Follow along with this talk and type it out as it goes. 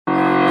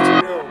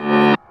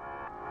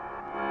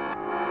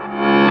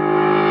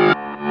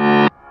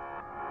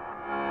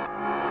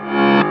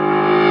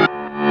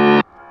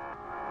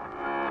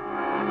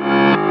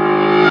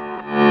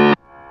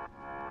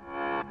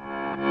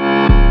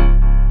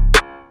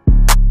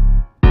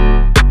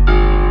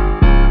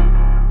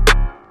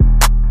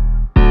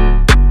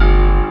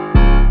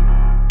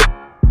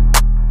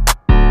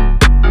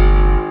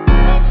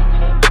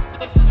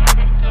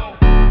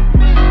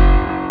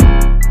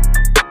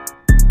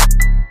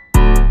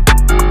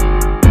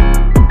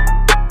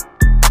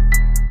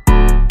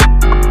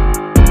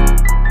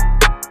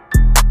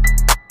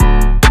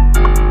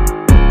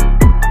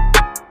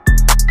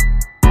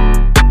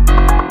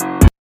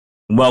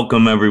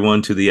Welcome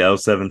everyone to the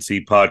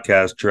L7C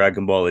podcast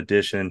Dragon Ball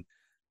edition.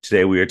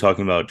 Today we are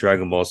talking about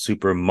Dragon Ball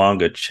Super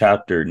Manga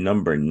chapter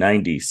number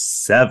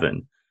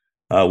 97.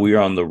 We are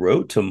on the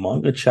road to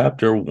manga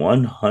chapter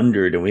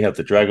 100 and we have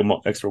the Dragon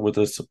Ball expert with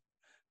us,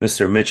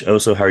 Mr. Mitch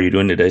Oso. How are you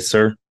doing today,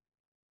 sir?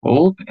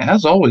 Well,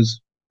 as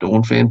always,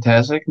 doing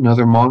fantastic.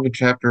 Another manga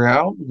chapter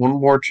out. One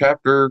more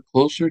chapter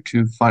closer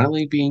to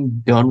finally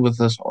being done with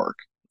this arc.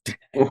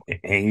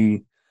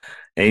 A-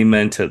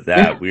 Amen to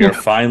that. We are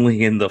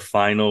finally in the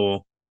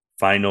final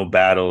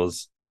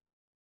battles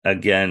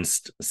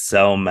against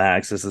Cell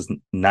Max. This is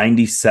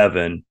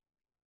 97.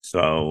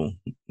 So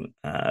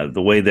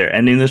the way they're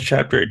ending this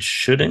chapter, it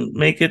shouldn't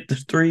make it to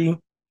three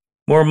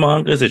more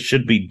mangas. It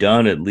should be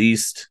done at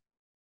least.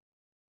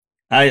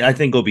 I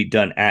think it'll be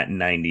done at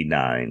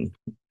 99.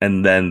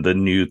 And then the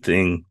new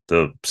thing,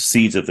 the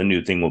seeds of the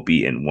new thing will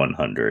be in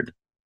 100.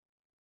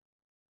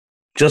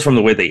 Just from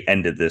the way they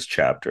ended this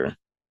chapter.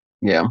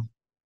 Yeah,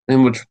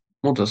 and which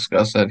we'll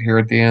discuss that here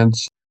at the end.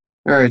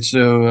 All right,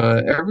 so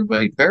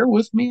everybody, bear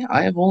with me.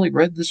 I have only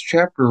read this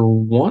chapter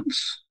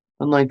once,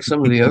 unlike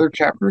some of the other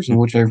chapters in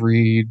which I've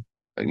read.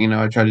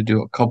 I try to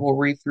do a couple of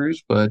read-throughs,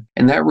 but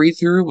and that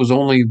read-through was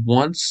only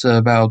once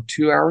about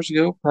 2 hours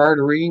ago prior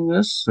to reading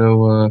this.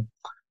 So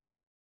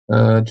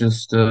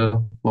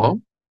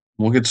well,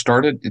 we'll get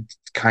started. It's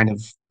kind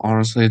of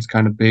honestly, it's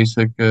kind of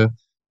basic.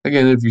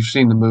 Again, if you've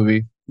seen the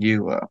movie,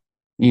 you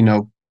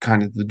know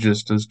kind of the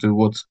gist as to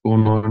what's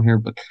going on here.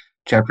 But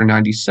chapter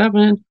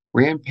 97,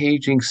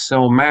 Rampaging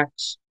Cell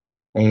Max,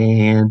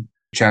 and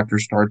chapter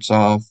starts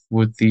off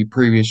with the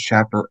previous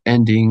chapter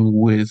ending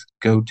with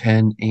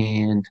Goten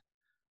and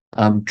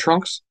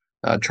Trunks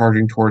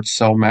charging towards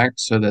Cell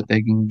Max so that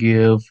they can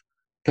give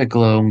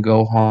Piccolo and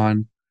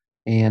Gohan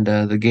and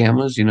the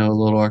Gammas, a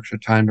little extra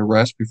time to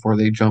rest before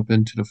they jump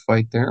into the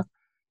fight there.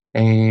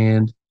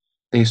 And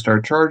they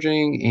start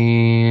charging,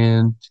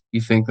 and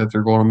you think that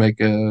they're going to make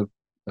a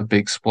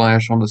big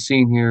splash on the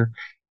scene here.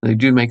 They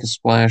do make a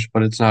splash,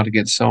 but it's not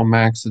against Cell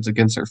Max, it's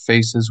against their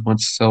faces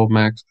once Cell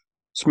Max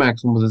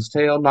smacks him with his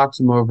tail, knocks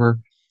him over,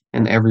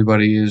 and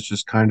everybody is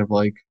just kind of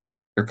like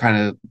they're kind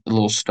of a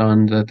little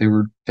stunned that they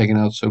were taken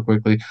out so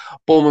quickly.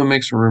 Bulma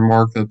makes a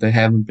remark that they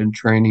haven't been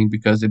training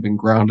because they've been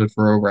grounded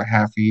for over a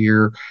half a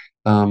year.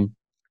 Um,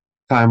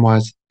 Time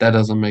wise, that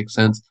doesn't make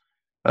sense.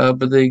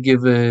 But they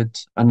give it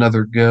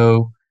another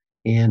go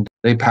and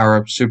they power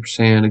up Super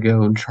Saiyan to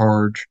go and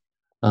charge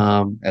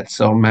at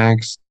Cell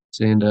Max.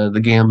 And the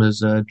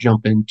Gammas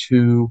jump in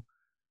too.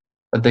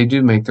 But they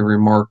do make the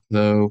remark,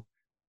 though,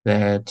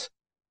 that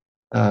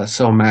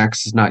Cell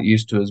Max is not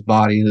used to his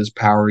body and his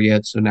power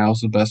yet. So now's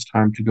the best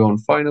time to go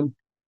and fight him.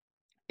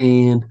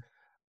 And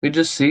we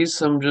just see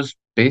some just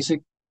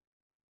basic,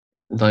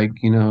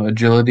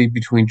 agility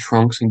between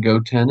Trunks and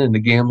Goten. And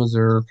the Gammas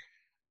are a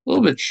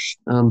little bit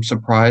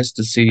surprised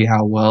to see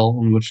how well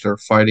in which they're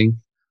fighting.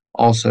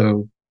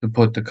 Also, to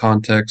put the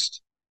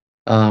context,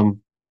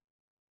 um,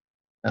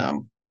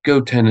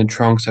 Goten and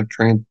Trunks have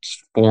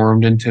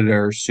transformed into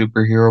their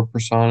superhero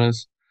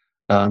personas.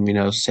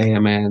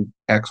 Saiyaman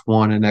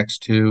X1 and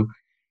X2,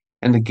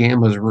 and the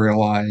Gammas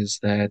realize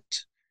that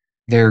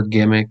their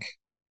gimmick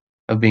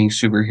of being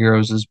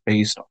superheroes is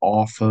based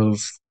off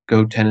of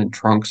Goten and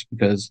Trunks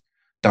because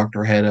Dr.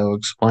 Hedo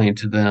explained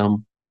to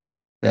them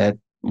that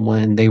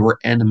when they were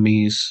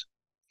enemies,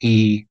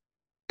 he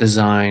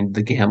designed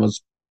the Gammas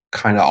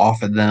kind of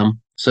off of them.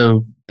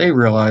 So they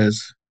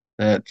realize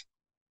that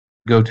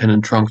Goten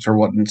and Trunks are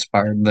what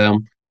inspired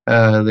them.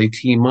 They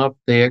team up.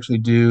 They actually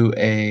do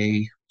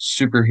a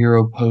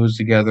superhero pose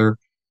together,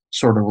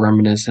 sort of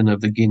reminiscent of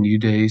the Ginyu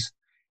days.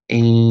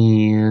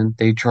 And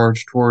they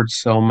charge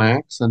towards Cell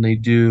Max and they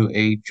do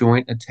a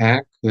joint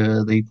attack.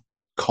 They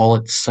call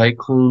it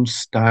Cyclone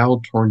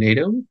Style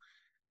Tornado.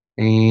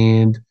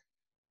 And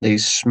they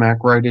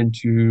smack right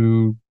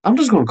into. I'm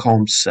just going to call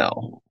him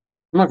Cell.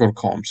 I'm not going to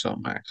call him Cell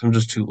Max. I'm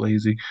just too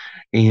lazy.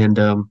 And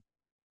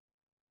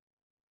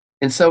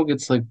Cell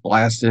gets like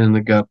blasted in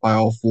the gut by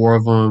all four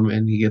of them,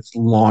 and he gets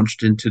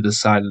launched into the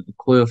side of the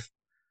cliff.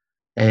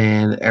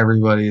 And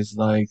everybody's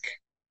like,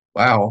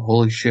 "Wow,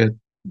 holy shit,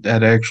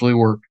 that actually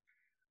worked."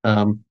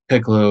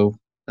 Piccolo,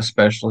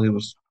 especially,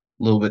 was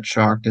a little bit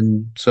shocked,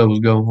 and so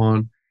was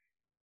Gohan.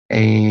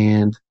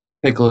 And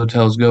Piccolo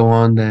tells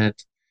Gohan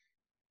that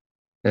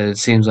it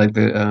seems like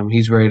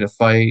he's ready to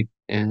fight.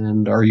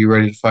 And are you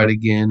ready to fight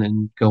again?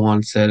 And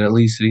Gohan said, at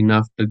least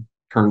enough to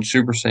turn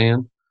Super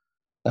Saiyan.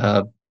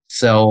 Uh,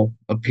 Cell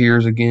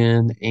appears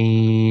again,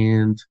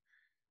 and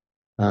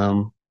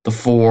the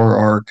four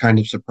are kind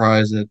of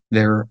surprised that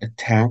their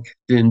attack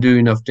didn't do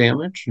enough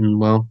damage.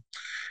 And well,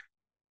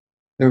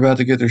 they're about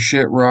to get their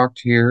shit rocked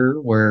here,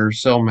 where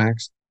Cell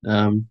Max,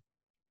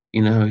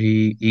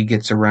 he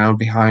gets around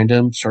behind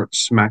him, starts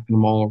smacking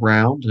them all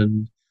around,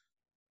 and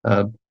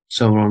uh,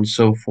 so on and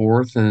so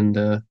forth. And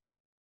the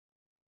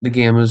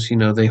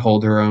Gammas, they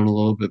hold their own a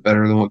little bit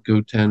better than what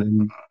Goten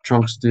and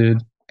Trunks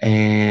did.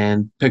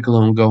 And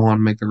Piccolo and Gohan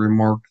make the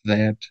remark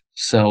that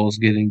Cell is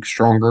getting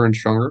stronger and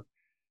stronger.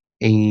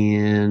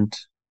 And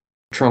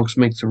Trunks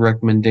makes a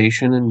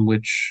recommendation in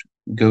which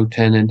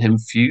Goten and him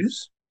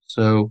fuse.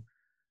 So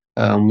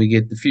we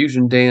get the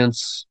fusion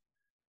dance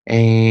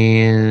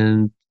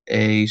and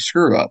a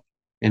screw up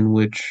in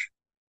which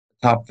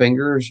top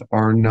fingers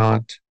are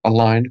not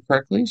aligned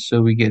correctly.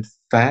 So we get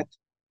fat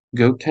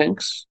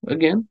Gotenks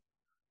again.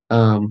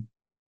 Um,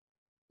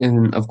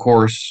 and of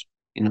course,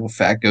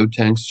 fat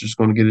Gotenk's just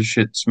going to get his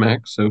shit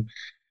smacked. So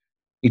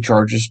he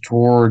charges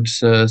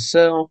towards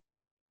Cell,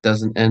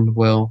 doesn't end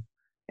well,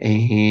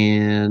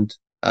 and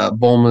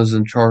Bulma's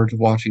in charge of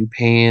watching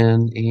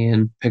Pan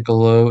and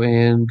Piccolo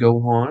and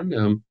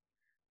Gohan.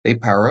 They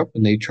power up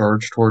and they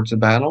charge towards the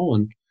battle,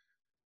 and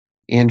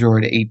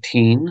Android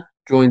 18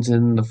 joins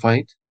in the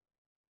fight.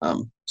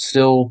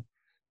 Still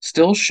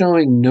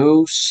showing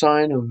no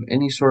sign of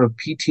any sort of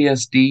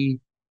PTSD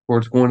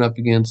towards going up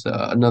against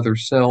another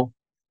Cell.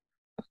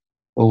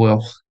 Oh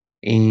well,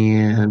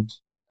 and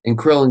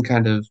Krillin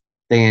kind of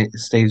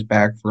stays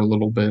back for a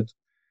little bit.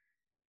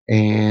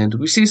 And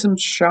we see some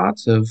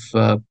shots of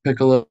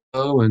Piccolo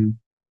and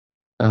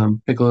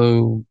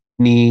Piccolo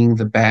kneeing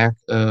the back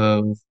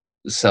of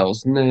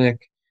Cell's neck,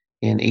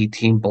 and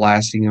 18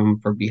 blasting him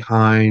from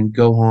behind,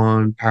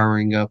 Gohan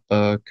powering up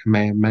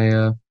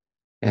Kamehameha,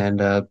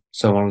 and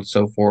so on and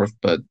so forth.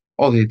 But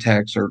all the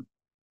attacks are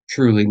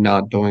truly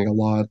not doing a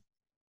lot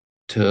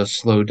to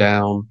slow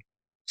down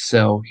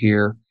Cell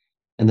here.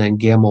 And then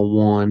Gamma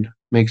 1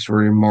 makes a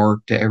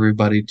remark to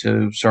everybody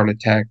to start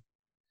attack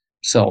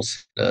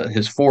Cell's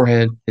his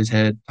forehead, his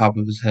head, top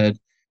of his head,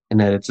 and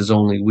that it's his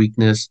only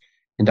weakness.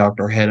 And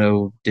Dr.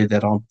 Hedo did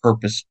that on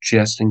purpose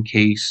just in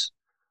case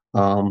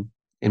um,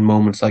 in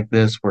moments like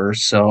this where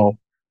Cell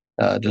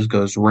just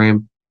goes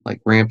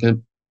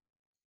rampant.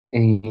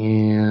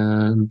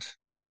 And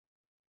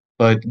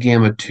but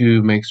Gamma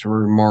 2 makes a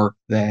remark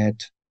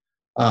that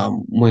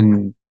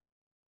when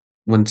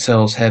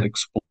Cell's head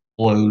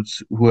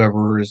explodes,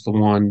 whoever is the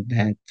one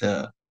that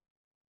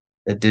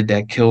did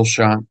that kill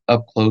shot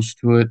up close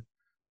to it,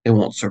 it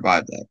won't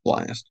survive that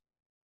blast.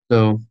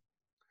 So,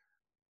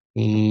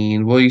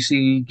 and well, you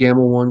see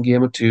Gamma 1,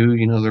 Gamma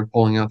 2, they're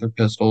pulling out their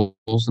pistols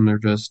and they're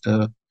just,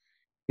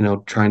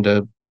 trying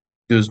to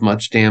do as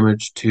much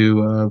damage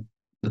to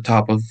the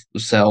top of the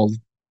Cell,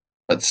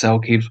 but the Cell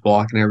keeps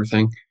blocking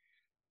everything.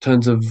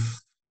 Tons of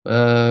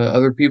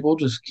other people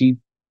just keep,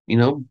 you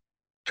know,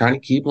 trying to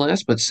keep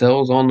last, but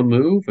Cell's on the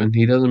move and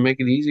he doesn't make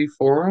it easy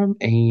for him.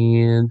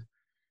 And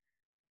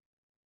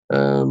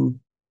um,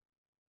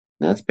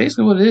 that's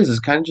basically what it is. It's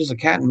kind of just a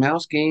cat and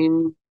mouse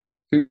game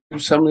through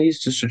some of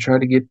these just to try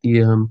to get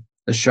the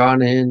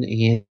shot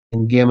in.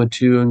 And Gamma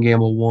 2 and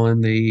Gamma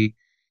 1, they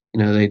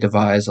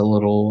devise a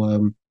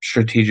little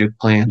strategic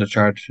plan to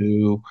try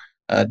to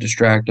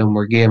distract them,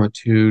 where Gamma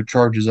 2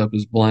 charges up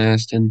his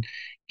blast and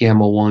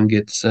Gamma 1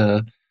 gets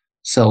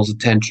Cell's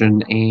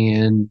attention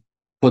and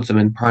puts him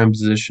in prime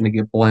position to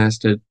get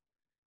blasted,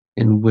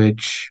 in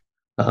which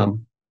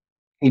um,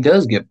 he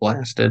does get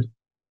blasted,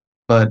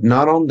 but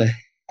not on the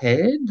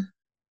head.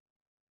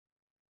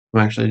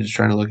 I'm actually just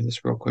trying to look at this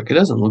real quick. It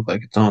doesn't look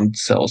like it's on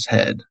Cell's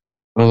head.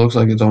 It looks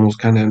like it's almost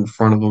kind of in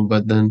front of him,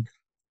 but then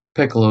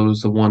Piccolo is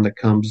the one that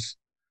comes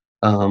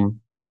um,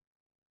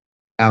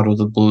 out of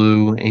the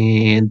blue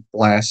and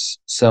blasts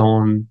Cell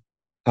on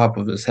top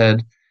of his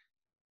head.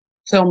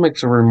 Cell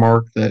makes a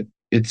remark that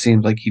it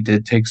seems like he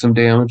did take some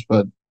damage,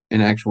 but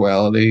in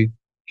actuality,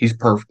 he's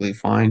perfectly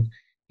fine.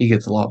 He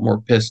gets a lot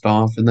more pissed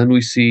off. And then we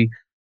see,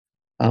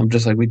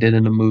 just like we did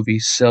in the movie,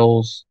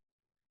 Cell's,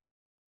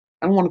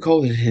 I don't want to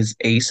call it his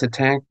ace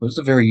attack, but it's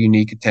a very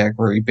unique attack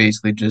where he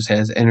basically just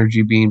has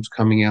energy beams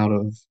coming out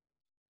of,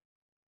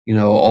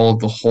 all of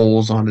the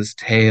holes on his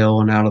tail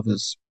and out of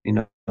his,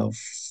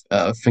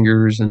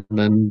 fingers, and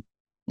then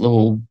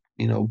little,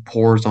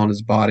 pores on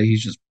his body.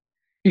 He's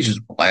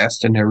just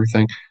blasting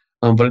everything.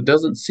 But it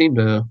doesn't seem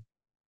to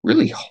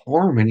really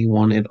harm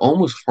anyone. It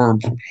almost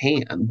harms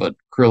Pan, but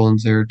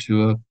Krillin's there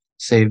to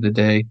save the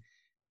day.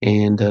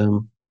 And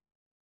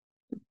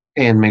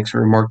Pan makes a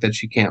remark that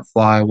she can't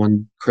fly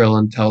when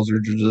Krillin tells her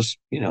to just,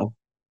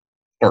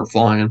 start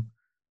flying.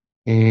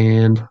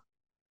 And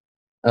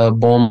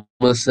Bulma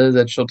says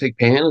that she'll take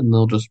Pan and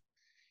they'll just,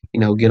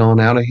 get on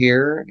out of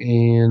here.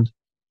 And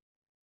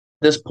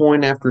this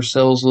point, after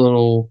Cell's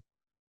little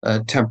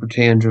temper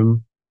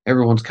tantrum,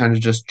 everyone's kind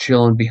of just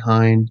chilling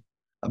behind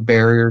a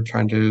barrier,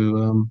 trying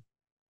to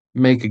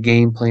make a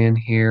game plan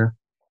here.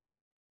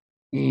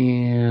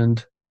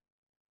 And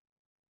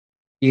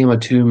Gamma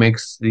 2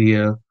 makes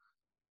the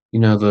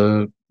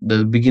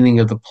beginning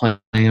of the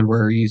plan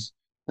where he's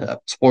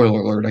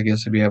spoiler alert, I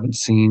guess, if you haven't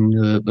seen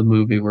the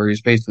movie, where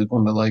he's basically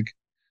going to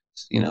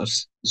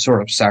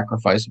sort of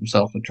sacrifice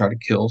himself and try to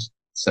kill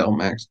Cell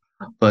Max.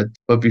 But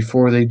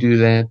before they do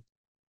that,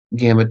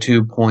 Gamma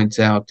 2 points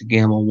out to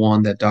Gamma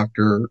 1 that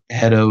Dr.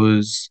 Hedo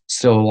is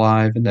still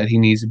alive and that he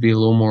needs to be a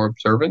little more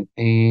observant.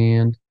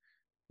 And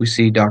we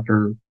see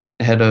Dr.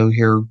 Hedo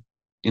here,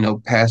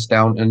 passed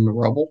out in the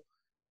rubble.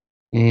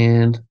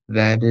 And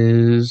that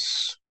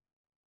is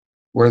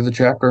where the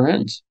chapter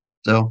ends.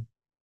 So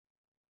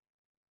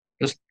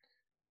just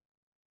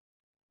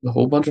a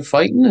whole bunch of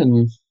fighting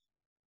and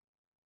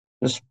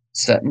just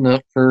setting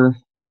up for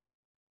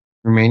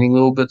remaining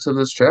little bits of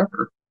this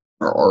chapter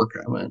or arc,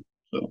 I meant.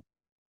 So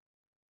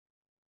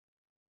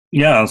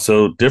Yeah,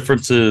 so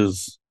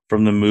differences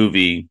from the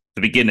movie,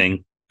 the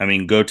beginning. I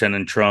mean, Goten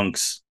and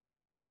Trunks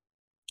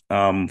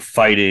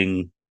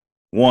fighting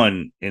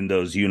one in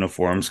those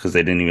uniforms because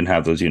they didn't even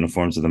have those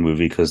uniforms in the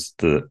movie because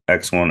the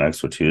X1,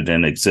 X2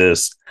 didn't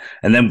exist.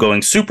 And them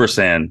going Super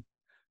Saiyan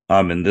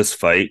in this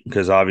fight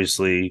because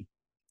obviously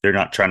they're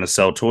not trying to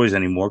sell toys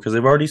anymore because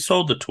they've already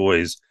sold the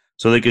toys.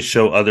 So they could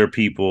show other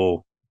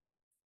people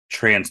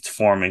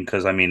transforming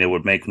because I mean it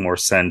would make more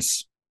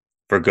sense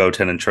for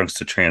Goten and Trunks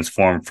to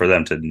transform for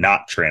them to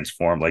not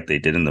transform like they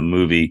did in the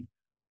movie.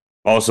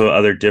 Also,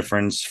 other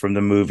difference from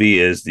the movie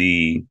is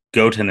the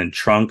Goten and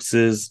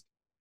Trunks's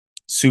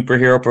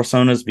superhero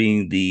personas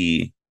being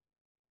the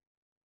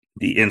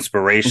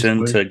inspiration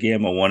to inspiration.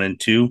 Gamma 1 and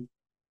 2.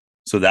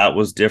 So that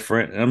was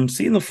different. I'm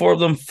seeing the four of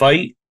them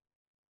fight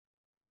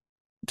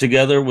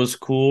together was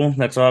cool.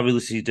 That's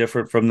obviously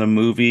different from the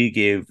movie.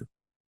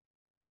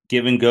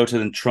 Giving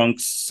Goten and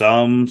Trunks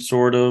some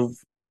sort of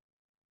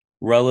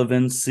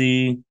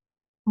relevancy.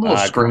 A little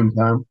Uh, screen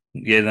time.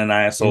 yeah, then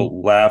I also Yeah.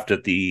 laughed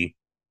at I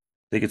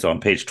think it's on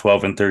page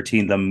 12 and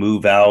 13, the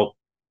move out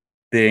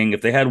thing.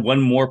 If they had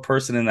one more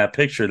person in that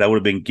picture, that would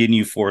have been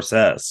Ginyu Force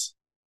S.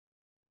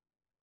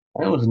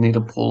 I always need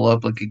to pull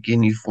up like a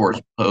Guinea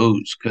Force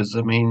pose because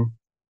I mean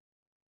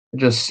it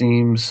just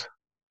seems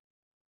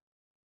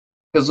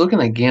because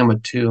looking at Gamma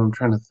 2, I'm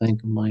trying to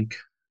think. I'm like,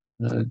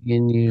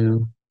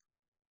 Ginyu.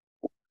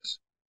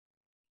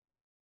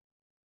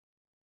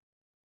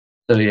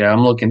 So yeah,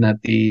 I'm looking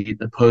at the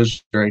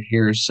pose right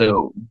here.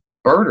 So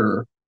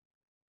Birder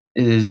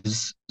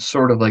is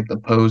sort of like the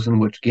pose in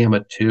which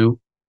Gamma 2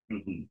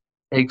 Mm-hmm.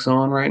 takes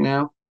on right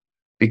now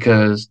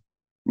because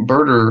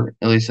Birder,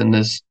 at least in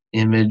this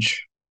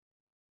image,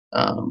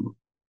 um,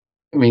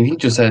 I mean, he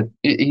just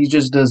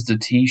does the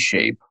T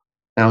shape.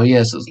 Now he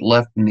has his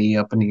left knee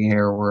up in the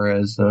air,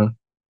 whereas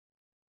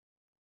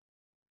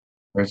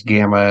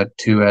Gamma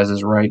 2 has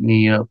his right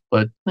knee up.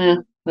 But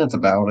that's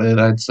about it,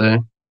 I'd say.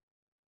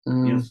 Yeah,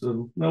 Um,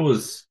 so that oh,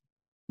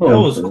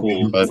 was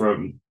cool but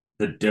from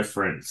the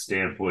different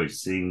standpoint,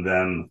 seeing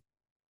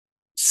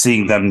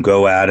them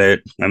go at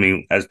it. I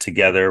mean, as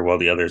together while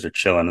the others are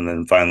chilling, and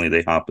then finally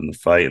they hop in the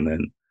fight, and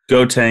then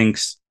Go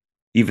Tanks,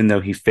 even though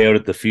he failed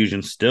at the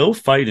fusion, still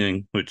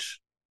fighting, which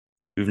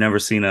we've never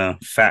seen a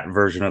fat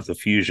version of the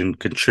fusion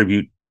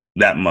contribute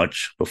that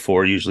much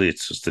before. Usually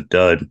it's just a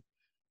dud.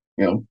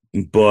 you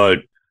know, But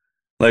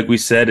like we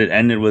said, it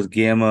ended with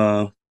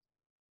Gamma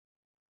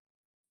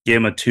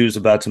 2 is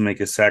about to make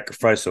a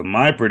sacrifice. So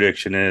my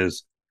prediction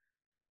is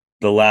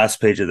the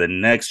last page of the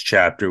next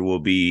chapter will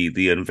be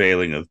the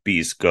unveiling of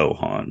Beast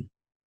Gohan.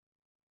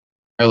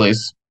 at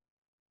least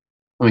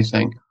let me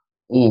think.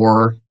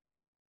 Or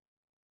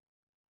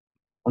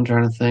I'm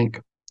trying to think.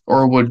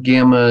 Or would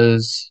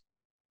Gamma's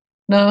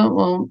no,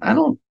 well, I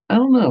don't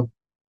know.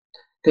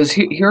 Because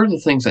here are the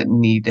things that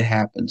need to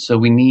happen. So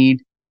we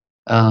need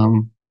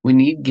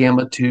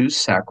Gamma 2's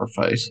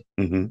sacrifice.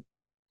 Mm-hmm.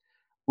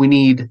 We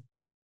need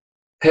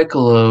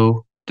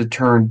Piccolo to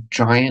turn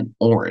giant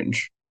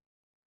orange.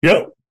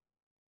 Yep.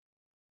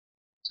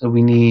 So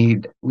we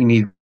need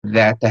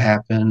that to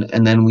happen,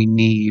 and then we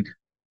need,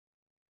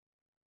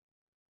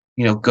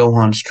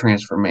 Gohan's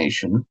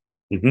transformation.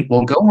 Mm-hmm.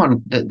 Well,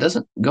 Gohan that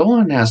doesn't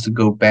Gohan has to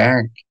go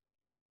back.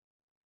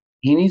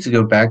 He needs to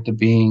go back to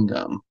being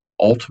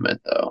ultimate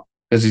though,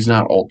 because he's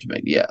not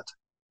ultimate yet.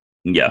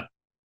 Yeah.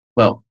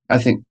 Well, I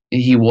think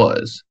he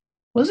was.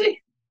 Was he?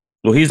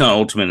 Well, he's not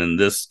ultimate in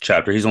this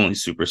chapter. He's only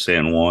Super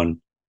Saiyan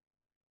 1.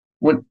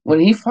 When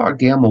he fought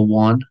Gamma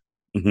 1,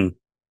 Mm-hmm.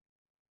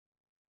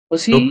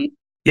 was So, he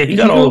yeah, did he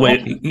go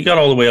ultimate? he got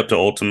all the way up to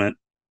ultimate.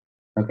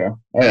 Okay.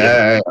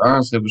 Yeah. I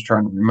honestly was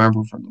trying to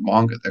remember from the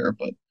manga there,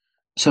 but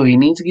so he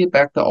needs to get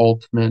back to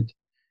ultimate.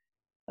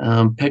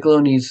 Piccolo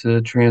needs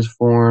to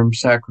transform,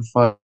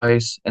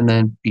 sacrifice, and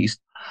then beast.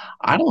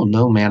 I don't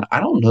know, man. I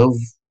don't know.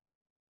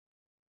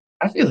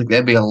 I feel like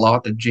that'd be a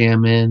lot to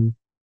jam in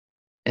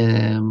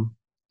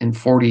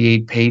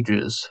 48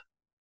 pages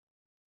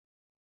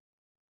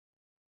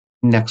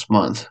next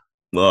month.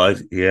 Well,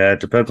 yeah, it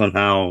depends on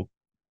how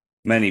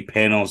many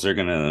panels they're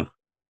gonna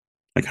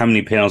like. How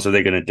many panels are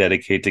they gonna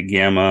dedicate to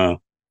Gamma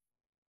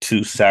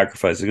to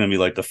sacrifice? It's gonna be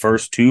like the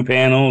first two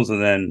panels,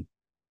 and then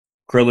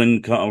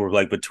or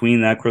like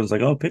between that, Krillin's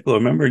like, "Oh, Piccolo,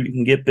 remember you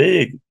can get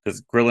big,"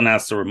 because Krillin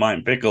has to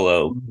remind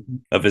Piccolo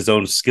Mhm. of his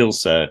own skill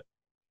set.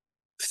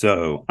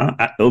 So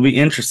it'll be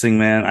interesting,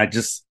 man.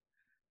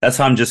 That's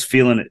how I'm just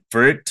feeling it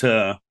for it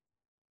to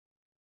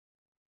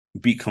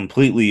be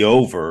completely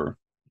over.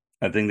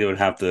 I think they would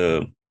have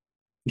to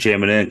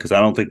jam it in because I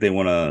don't think they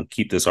want to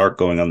keep this arc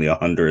going on the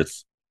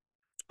hundredth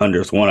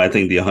one. I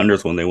think the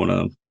hundredth one they want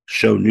to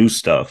show new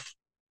stuff.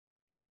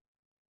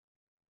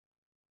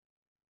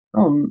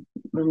 I'm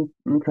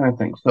trying to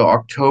think. So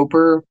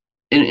October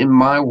in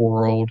my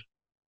world,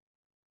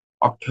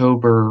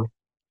 October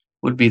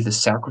would be the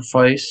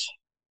sacrifice,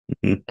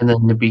 Mm-hmm. and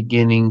then the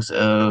beginnings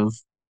of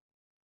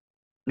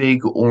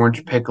big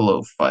orange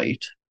Piccolo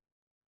fight.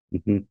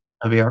 Mm-hmm.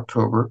 That'd be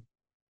October,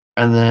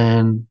 and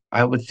then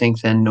I would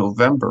think then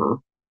November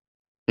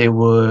they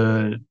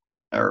would,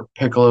 or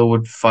Piccolo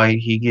would fight,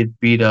 he'd get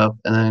beat up,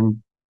 and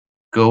then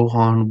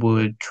Gohan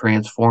would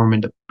transform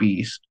into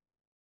Beast.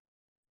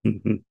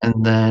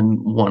 And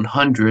then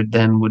 100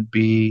 then would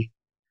be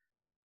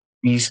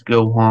Beast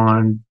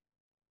Gohan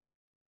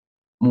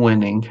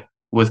winning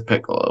with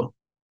Piccolo.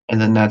 And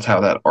then that's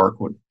how that arc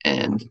would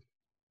end.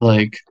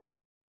 Like,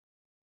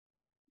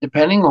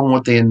 depending on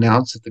what they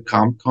announce at the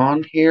Comic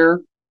Con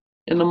here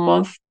in a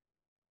month,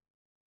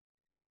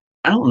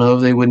 I don't know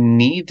if they would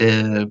need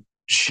to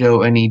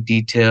show any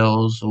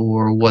details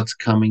or what's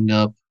coming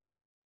up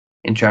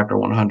in chapter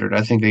 100.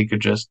 I think they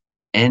could just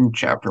end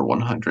chapter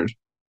 100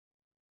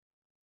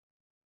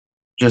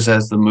 just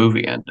as the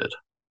movie ended.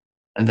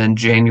 And then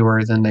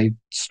January, then they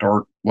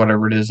start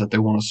whatever it is that they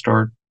want to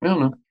start. I don't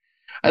know.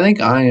 I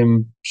think I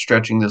am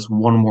stretching this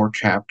one more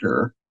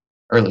chapter,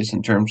 or at least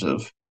in terms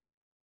of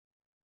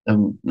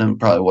them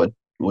probably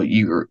what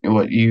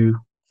you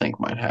think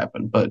might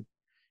happen. But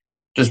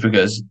just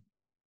because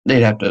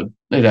they'd have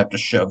to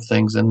shove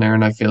things in there,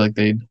 and I feel like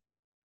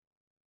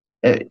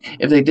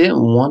if they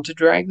didn't want to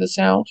drag this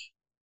out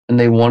and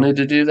they wanted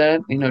to do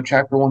that,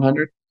 chapter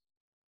 100.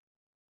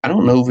 I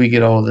don't know if we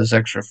get all this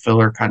extra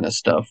filler kind of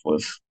stuff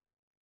with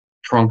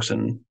Trunks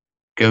and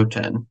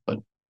Goten, but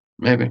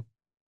maybe.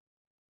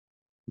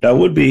 That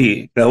would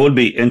be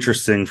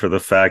interesting for the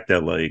fact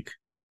that like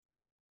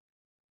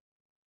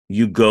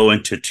you go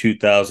into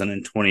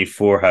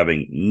 2024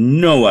 having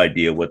no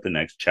idea what the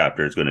next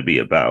chapter is going to be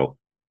about.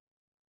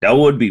 That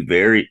would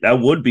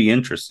be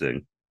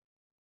interesting.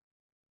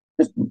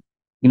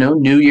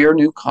 New year,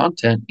 new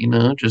content.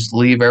 Just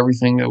leave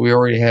everything that we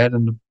already had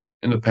in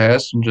the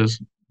past and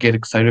just get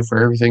excited for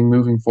everything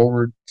moving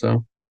forward.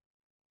 So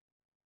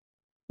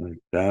Like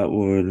that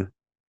would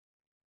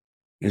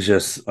it's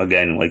just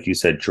again, like you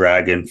said,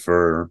 dragging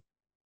for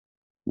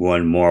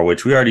one more,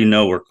 which we already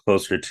know we're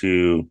closer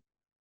to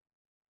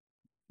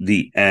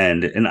the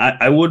end. And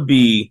I would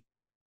be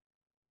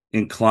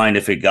inclined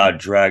if it got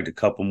dragged a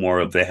couple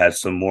more if they had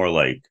some more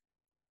like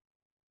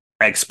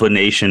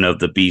explanation of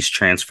the beast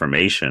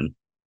transformation.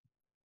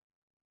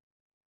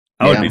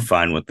 I would be yeah,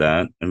 fine with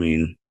that. I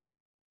mean,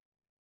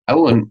 I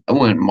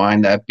wouldn't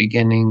mind that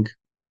beginning.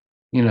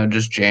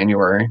 Just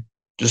January,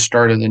 just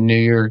start of the new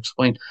year.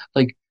 Explain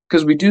like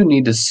because we do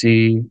need to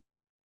see.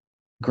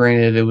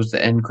 Granted, it was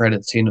the end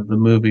credit scene of the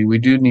movie. We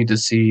do need to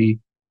see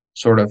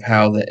sort of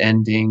how the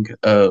ending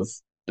of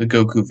the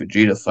Goku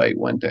Vegeta fight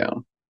went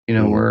down.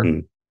 Where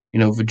mhm.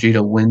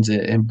 Vegeta wins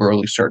it and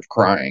Broly starts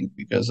crying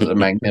because of the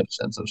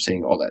magnificence of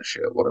seeing all that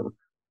shit, whatever.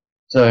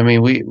 So I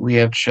mean, we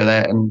have to show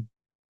that, and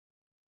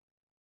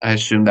I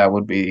assume that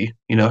would be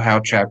how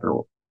chapter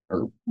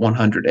or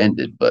 100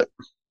 ended. But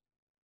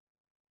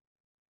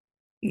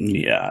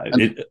Yeah,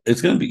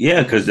 it's gonna be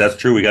yeah, because that's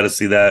true. We got to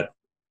see that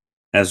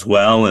as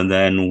well, and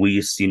then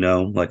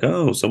like,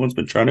 oh, someone's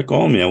been trying to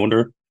call me. I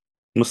wonder,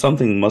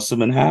 something must have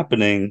been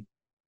happening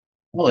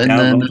well, and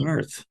down then on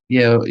Earth.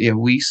 yeah, yeah,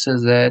 Whis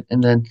says that,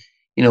 and then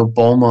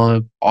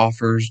Bulma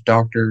offers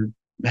Doctor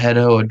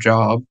Hedo a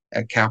job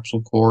at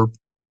Capsule Corp.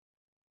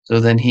 So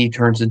then he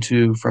turns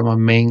into from a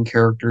main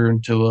character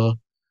into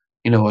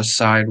a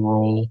side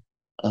role,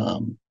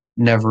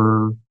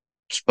 never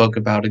spoke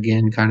about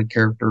again kind of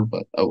character.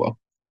 But oh well,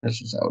 that's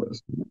just how it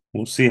is.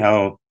 We'll see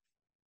how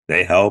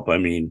they help. I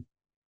mean,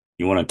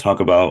 you want to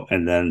talk about,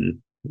 and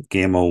then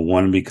Gamma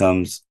One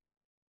becomes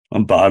a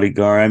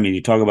bodyguard. I mean,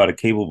 you talk about a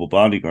capable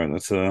bodyguard.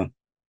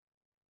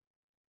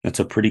 That's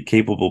a pretty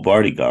capable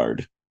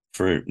bodyguard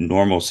for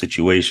normal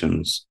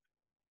situations.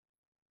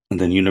 And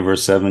then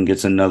Universe 7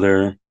 gets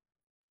another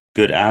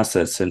good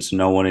asset since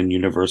no one in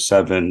Universe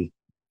 7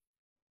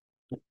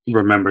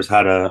 remembers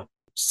how to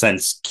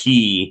sense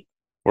key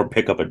or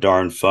pick up a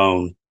darn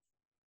phone.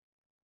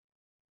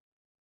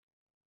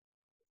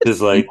 Because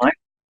You like might,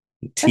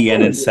 I TN feel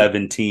and like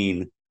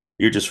 17,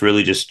 you're just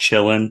really just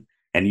chilling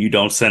and you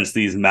don't sense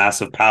these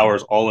massive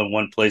powers all in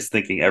one place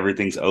thinking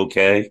everything's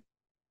okay.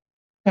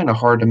 kind of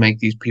hard to make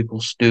these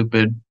people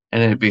stupid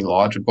and it'd be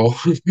logical.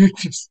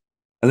 Just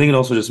I think it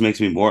also just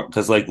makes me more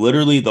because like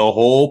literally the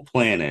whole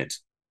planet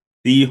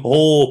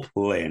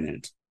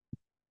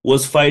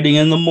was fighting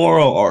in the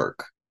Moro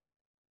arc.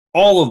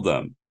 All of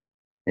them.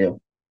 yeah,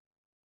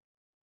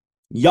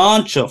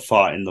 Yamcha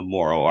fought in the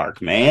Moro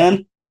arc,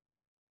 man.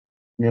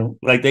 yeah.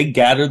 Like they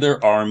gathered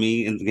their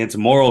army against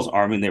Moro's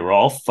army and they were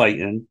all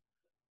fighting.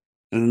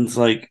 And it's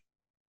like,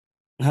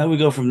 how do we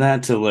go from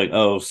that to like,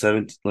 oh,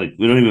 17, like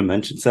we don't even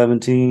mention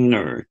 17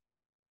 or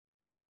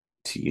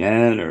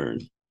TN or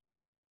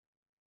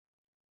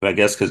but I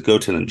guess because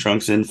Goten and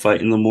Trunks didn't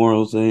fight in the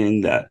Moro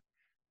thing that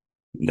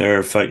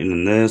they're fighting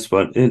in this,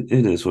 but it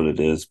is what it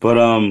is. But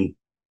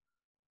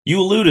you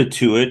alluded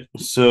to it.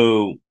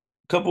 So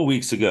a couple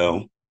weeks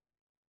ago,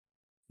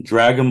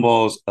 Dragon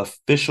Ball's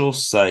official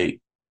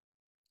site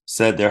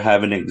said they're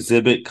having an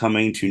exhibit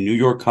coming to New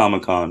York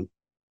Comic Con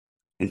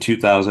in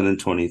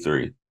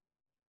 2023.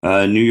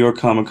 New York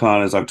Comic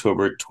Con is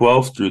October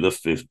 12th through the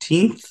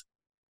 15th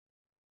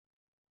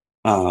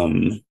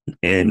um,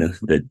 in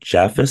the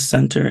Jaffa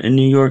Center in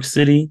New York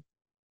City.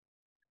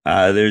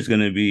 There's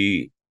going to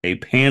be a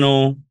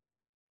panel,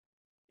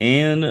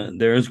 and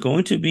there's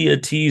going to be a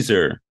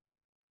teaser.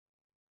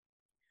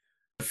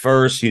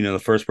 First, the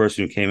first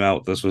person who came out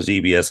with this was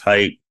EBS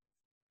Hype.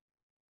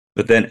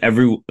 But then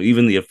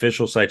even the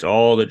official sites,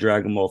 all the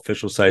Dragon Ball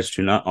official sites,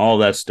 do not all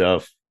that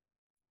stuff.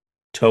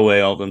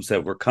 Toei, all of them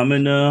said we're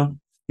coming to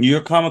New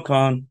York Comic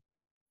Con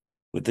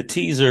with the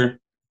teaser.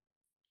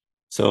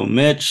 So,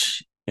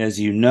 Mitch, as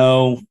you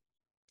know,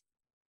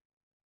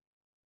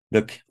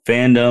 the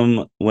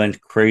fandom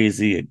went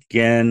crazy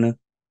again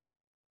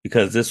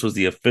because this was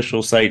the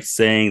official site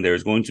saying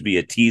there's going to be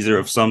a teaser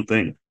of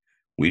something.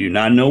 We do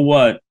not know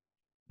what,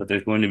 but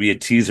there's going to be a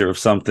teaser of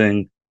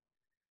something.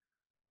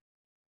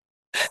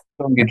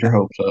 Don't get your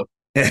hopes up.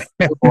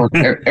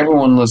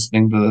 Everyone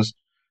listening to this,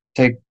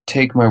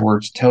 take my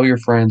words. Tell your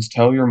friends,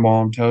 tell your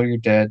mom, tell your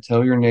dad,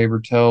 tell your neighbor,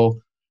 tell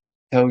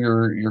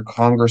your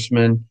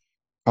congressman,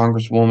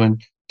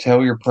 congresswoman,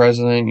 tell your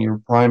president, your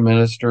prime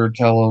minister,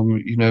 tell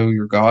them,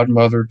 your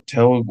godmother,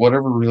 tell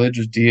whatever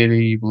religious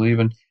deity you believe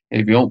in.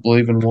 And if you don't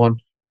believe in one,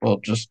 well,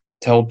 just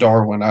tell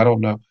Darwin. I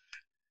don't know.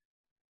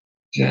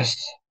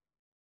 Just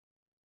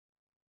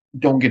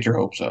don't get your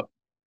hopes up.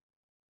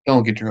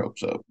 Don't get your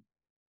hopes up.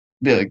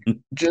 Be like,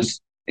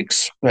 just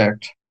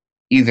expect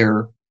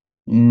either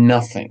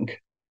nothing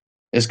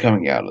is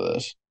coming out of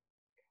this,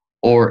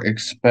 or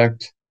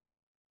expect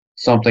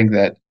something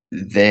that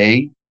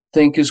they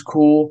think is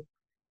cool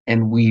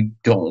and we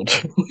don't.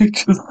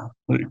 Just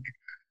like,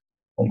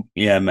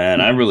 Yeah, man,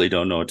 I really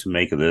don't know what to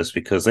make of this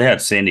because they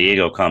had San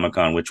Diego Comic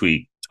Con, which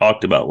we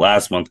talked about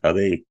last month, how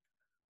they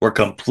were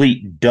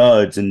complete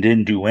duds and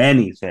didn't do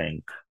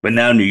anything. But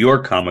now New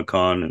York Comic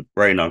Con,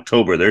 right in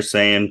October, they're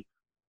saying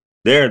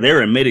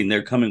they're admitting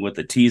they're coming with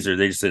a teaser.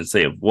 They just didn't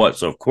say of what.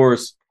 So of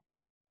course,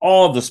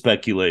 all the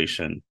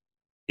speculation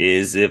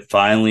is it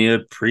finally a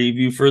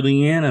preview for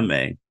the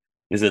anime?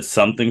 Is it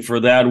something for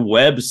that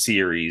web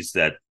series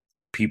that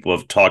people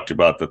have talked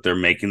about that they're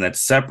making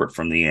that's separate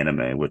from the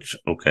anime? Which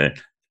okay,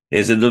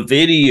 is it the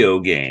video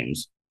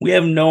games? We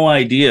have no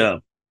idea.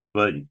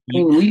 But I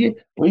mean,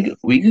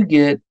 we could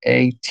get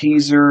a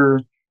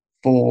teaser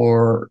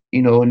for a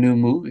new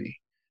movie,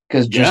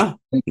 because just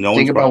yeah, no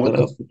think one's brought about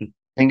that what up. the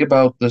think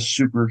about the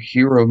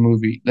superhero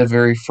movie, the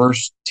very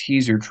first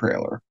teaser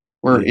trailer,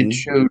 where it Mm-hmm.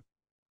 showed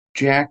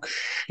jack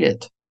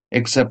shit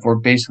except for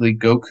basically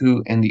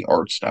Goku and the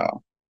art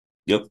style.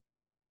 Yep.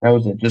 That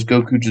was it. Just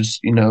Goku,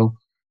 just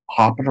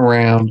hopping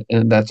around,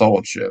 and that's all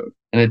it showed.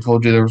 And it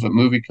told you there was a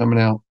movie coming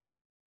out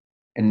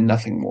and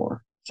nothing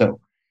more. So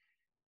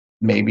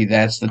maybe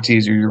that's the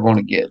teaser you're going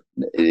to get.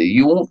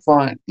 You won't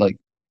find like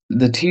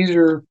the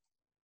teaser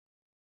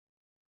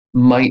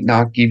might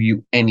not give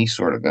you any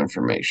sort of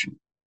information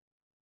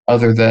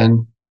other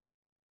than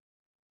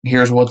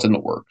here's what's in the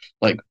works.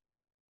 Like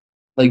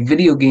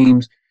video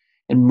games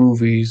and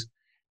movies,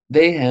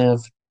 they have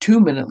 2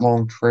 minute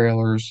long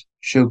trailers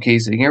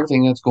showcasing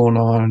everything that's going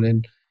on,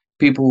 and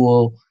people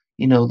will,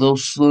 they'll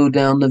slow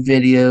down the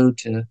video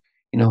to,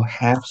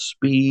 half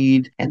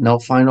speed, and they'll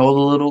find all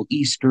the little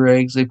Easter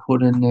eggs they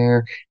put in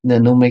there, and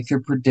then they'll make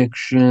their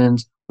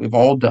predictions. We've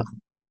all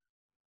done.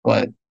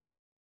 But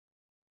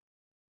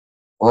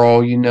for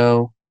all you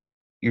know,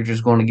 you're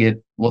just going to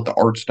get what the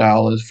art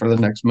style is for the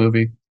next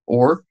movie.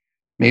 Or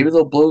maybe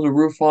they'll blow the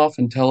roof off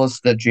and tell us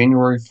that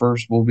January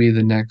 1st will be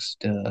the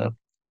next, the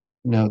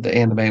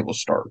anime will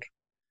start.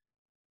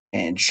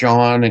 And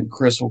Sean and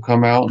Chris will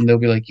come out and they'll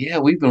be like, yeah,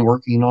 we've been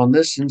working on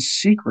this in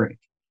secret.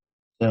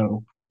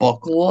 So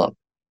buckle up.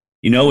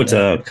 It's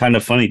Uh, kind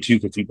of funny too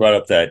because you brought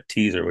up that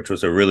teaser, which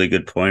was a really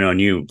good point on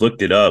you.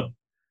 Looked it up.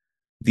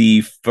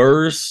 The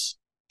first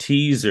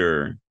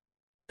teaser,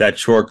 that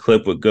short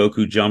clip with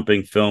Goku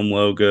jumping film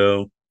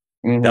logo,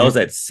 that was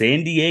mhm. at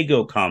San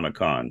Diego Comic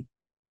Con.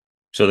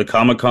 So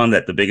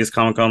the biggest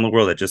Comic Con in the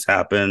world that just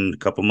happened a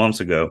couple months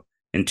ago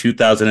in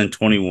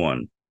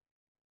 2021.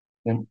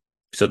 Yeah.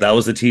 So that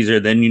was the teaser.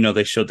 Then,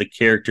 they showed the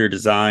character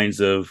designs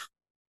of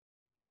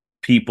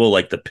people,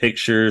 like the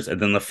pictures.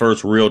 And then the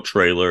first real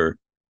trailer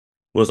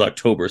was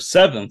October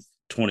 7th,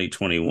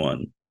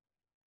 2021.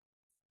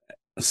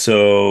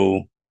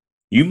 So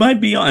you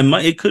might be on,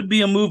 it could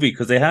be a movie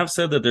because they have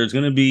said that there's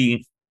going to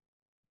be,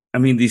 I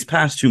mean, these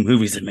past two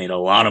movies have made a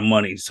lot of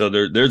money. So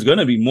there's going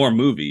to be more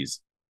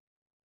movies.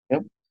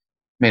 Yep.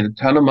 Made a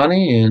ton of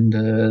money, and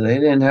they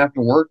didn't have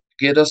to work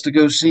to get us to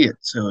go see it.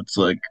 So it's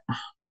like,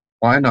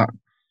 why not?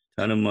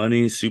 Ton of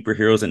money,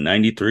 superheroes at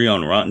 93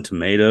 on Rotten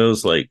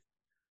Tomatoes. Like,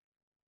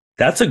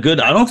 that's a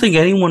good, I don't think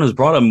anyone has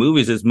brought up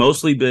movies. It's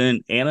mostly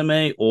been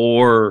anime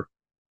or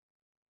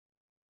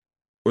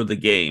the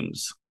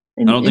games.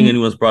 I And, don't think and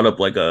anyone's brought up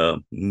like a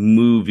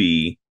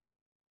movie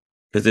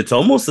because it's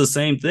almost the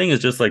same thing.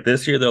 It's just like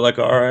this year, they're like,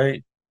 all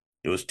right,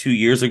 it was 2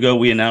 years ago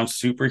we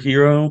announced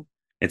Superhero.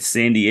 It's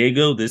San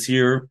Diego. This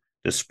year,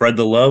 to spread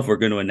the love, we're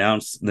going to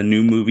announce the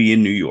new movie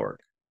in New York.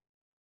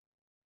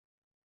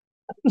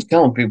 I'm just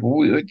telling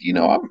people,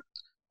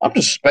 I'm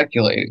just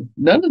speculating.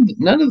 None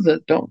of the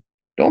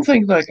don't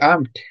think like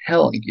I'm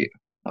telling you.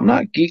 I'm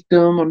not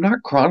Geekdom. I'm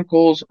not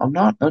Chronicles. I'm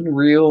not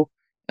Unreal.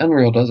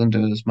 Unreal doesn't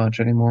do it as much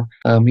anymore.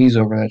 He's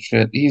over that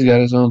shit. He's got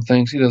his own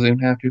things. He doesn't even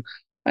have to.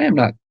 I am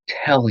not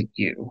telling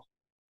you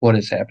what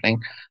is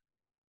happening,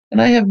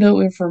 and I have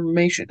no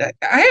information.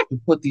 I have to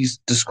put these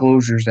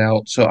disclosures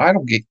out so I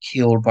don't get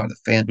killed by the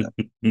fandom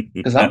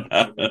because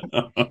I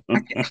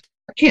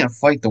can't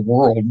fight the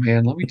world,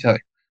 man. Let me tell you.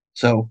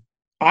 So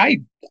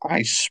I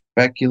I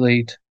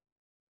speculate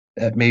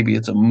that maybe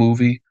it's a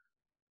movie,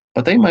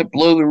 but they might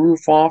blow the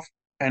roof off,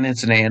 and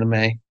it's an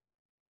anime.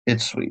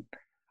 It's sweet.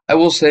 I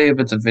will say if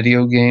it's a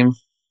video game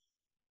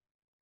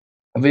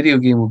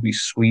would be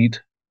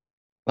sweet.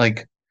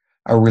 Like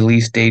a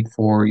release date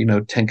for,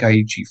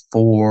 Tenkaichi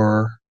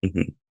 4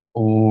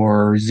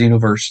 or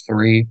Xenoverse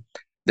 3.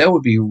 That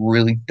would be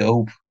really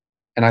dope.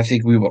 And I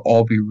think we would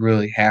all be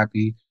really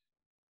happy.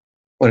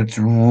 But it's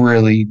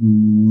really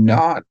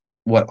not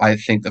what I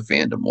think the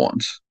fandom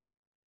wants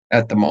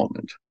at the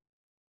moment.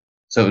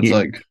 So it's Yeah,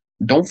 like,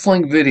 don't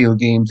fling video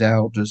games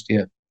out just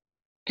yet.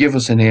 Give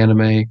us an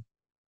anime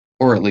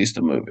or at least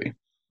a movie.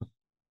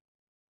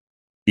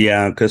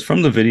 yeah, because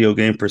from the video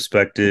game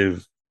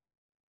perspective,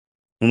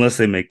 unless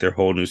they make their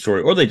whole new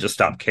story or they just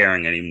stop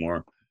caring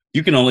anymore,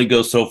 you can only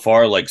go so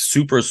far. Like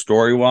super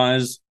story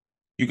wise,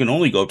 you can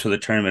only go to the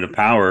Tournament of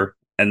Power,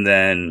 and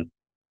then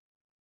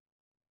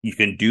you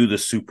can do the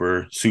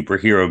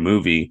superhero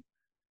movie.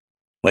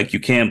 Like you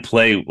can't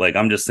play. Like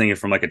I'm just thinking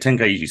from like a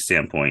Tenkaichi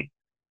standpoint,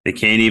 they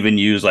can't even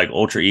use like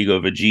Ultra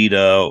Ego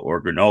Vegeta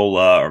or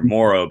Granola or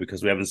Moro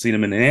because we haven't seen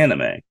them in an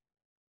anime.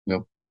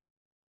 Nope.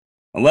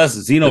 Unless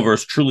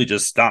Xenoverse truly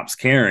just stops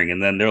caring,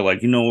 and then they're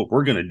like, you know what,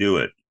 we're gonna do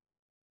it.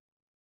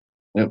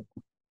 Yep.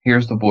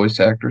 Here's the voice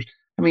actors.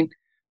 I mean,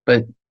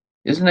 but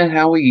isn't that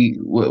how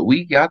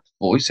we got the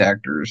voice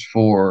actors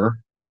for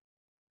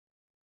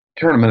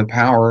Tournament of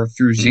Power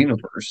through Mm.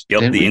 Xenoverse, Yep,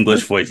 didn't the we?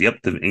 English voice.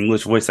 Yep, the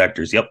English voice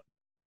actors. Yep.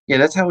 Yeah,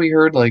 that's how we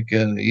heard like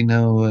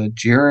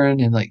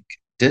Jiren and like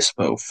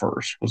Dispo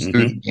first was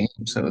through the Mm-hmm.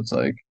 game. So it's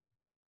like,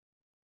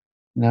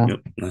 no, Yep,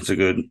 that's a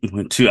good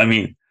one too. I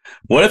mean,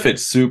 what if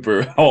it's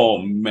super? Oh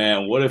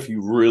man, what if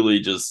you really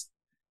just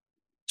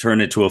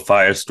turn it to a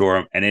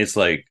firestorm and it's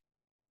like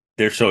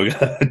they're showing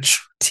a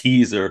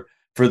teaser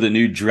for the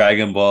new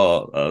Dragon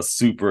Ball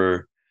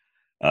Super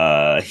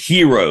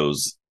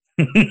Heroes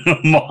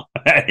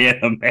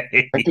anime.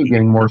 I keep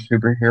getting more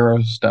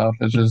superhero stuff.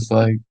 It's just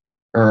like,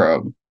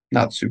 or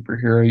not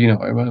superhero,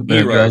 the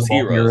Heroes, Dragon Ball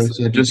heroes. Heroes.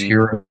 Yeah, just Mhm.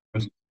 heroes.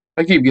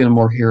 I keep getting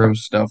more hero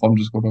stuff. I'm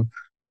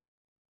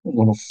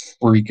gonna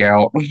freak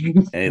out.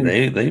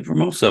 Hey, they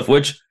promote stuff,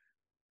 which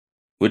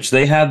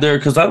they had there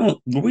because I don't.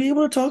 Were we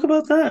able to talk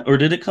about that, or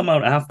did it come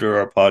out after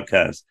our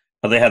podcast?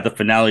 How they had the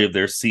finale of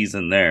their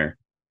season there.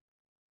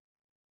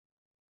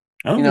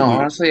 I don't think we.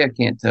 Honestly, I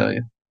can't tell you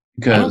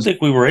I don't because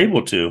think we were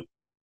able to.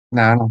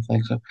 no, I don't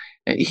think so.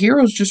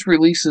 Heroes just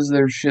releases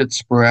their shit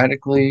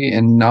sporadically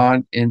and not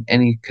in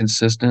any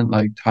consistent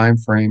like time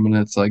frame, and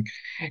it's like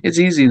it's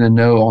easy to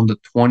know on the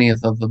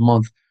 20th of the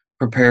month.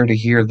 Prepare to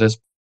hear this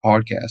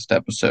podcast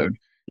episode.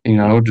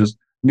 Just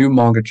new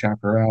manga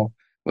chapter out.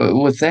 But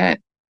with that,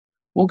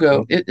 we'll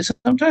go.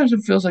 Sometimes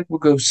it feels like we'll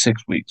go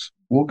 6 weeks.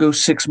 We'll go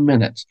 6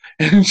 minutes,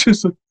 and it's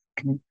just like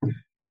just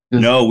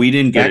No, we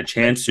didn't get back a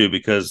chance to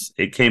because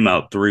it came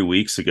out 3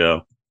 weeks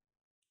ago.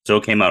 So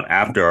it came out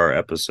after our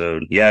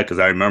episode. Yeah, because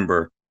I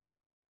remember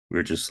we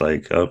were just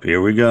like, oh,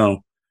 here we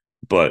go.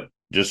 But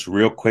just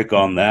real quick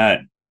on that.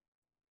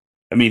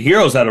 I mean,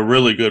 Heroes had a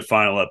really good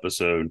final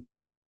episode.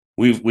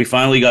 We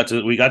finally got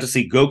to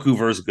see Goku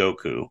versus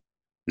Goku.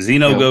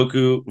 Xeno Yep.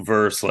 Goku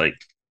versus like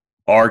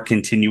our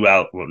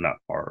continual well not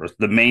our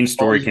the main Oh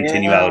story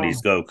continuality yeah.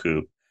 is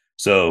Goku.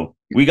 So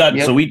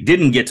Yep. we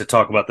didn't get to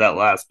talk about that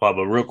last pod,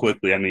 but real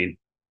quickly, I mean,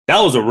 that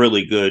was a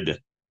really good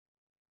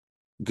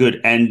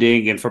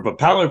ending. And from a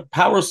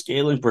power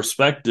scaling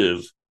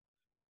perspective,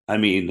 I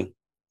mean,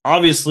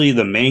 obviously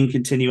the main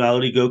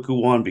continuality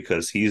Goku won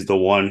because he's the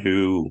one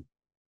who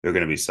they're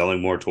going to be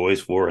selling more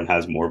toys for and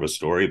has more of a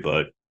story.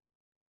 But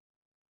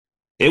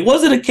it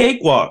wasn't a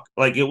cakewalk.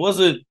 Like it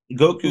wasn't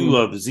Goku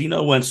Mm. of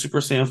Xeno went Super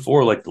Saiyan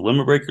 4 like the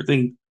Limit Breaker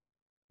thing.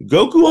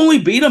 Goku only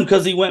beat him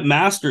because he went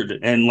mastered,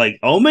 and like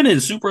Omen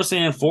and Super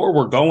Saiyan 4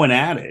 were going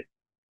at it.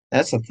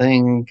 That's the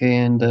thing,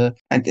 and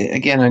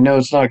again, I know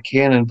it's not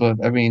canon,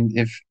 but I mean,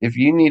 if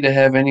you need to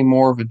have any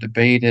more of a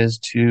debate as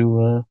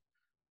to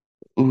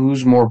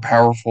who's more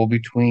powerful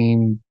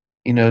between,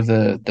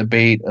 the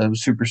debate of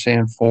Super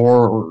Saiyan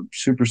 4 or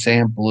Super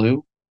Saiyan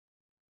Blue,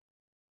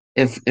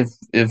 if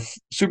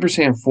Super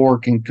Saiyan 4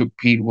 can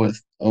compete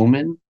with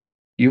Omen,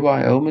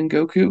 UI Omen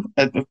Goku,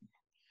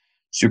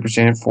 Super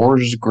Saiyan 4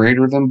 is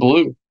greater than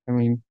Blue. I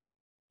mean,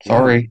 Yeah.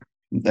 sorry,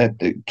 that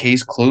the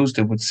case closed.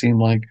 It would seem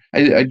like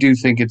I do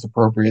think it's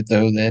appropriate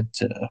though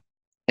that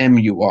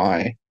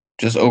MUI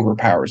just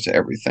overpowers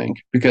everything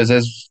because,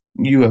 as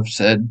you have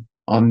said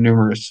on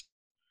numerous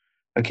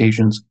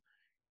occasions,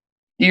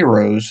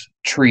 Heroes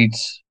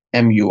treats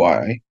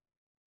MUI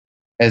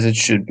as it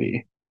should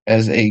be,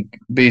 as a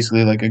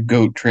basically like a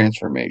goat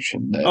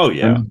transformation that Oh or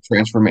yeah. not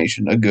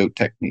transformation, a goat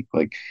technique.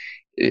 Like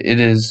it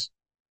is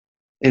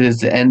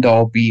the end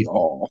all be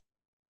all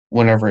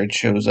whenever it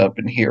shows up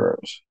in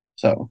Heroes.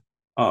 So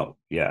Oh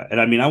yeah, and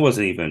I mean I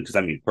wasn't even because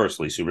I mean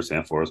personally Super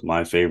Saiyan 4 is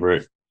my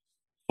favorite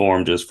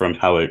form just from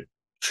how it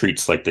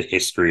treats like the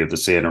history of the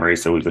Saiyan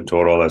race that we've been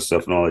told all that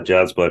stuff and all that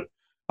jazz. But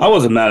I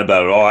wasn't mad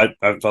about it at all.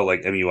 I felt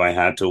like MUI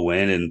had to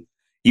win, and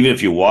even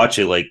if you watch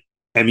it, like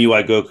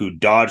MUI Goku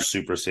dodged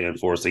Super Saiyan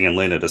 4 and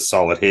landed a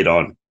solid hit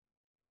on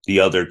the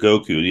other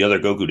Goku. The other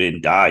Goku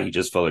didn't die; he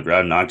just fell to the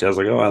ground, knocked out. I was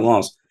like, oh, I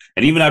lost.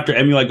 And even after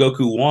MUI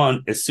Goku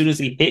won, as soon as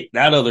he hit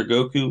that other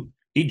Goku,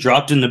 he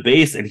dropped in the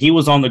base and he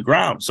was on the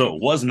ground. So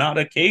it was not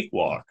a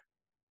cakewalk.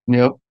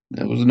 yep,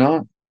 it was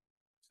not.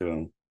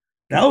 So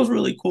that was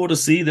really cool to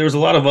see. There was a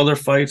lot of other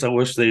fights. I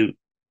wish they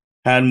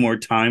had more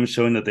time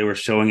showing that they were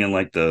showing in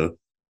like the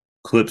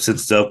clips and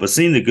stuff. But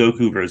seeing the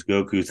Goku versus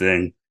Goku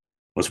thing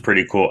was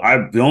pretty cool.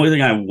 The only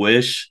thing I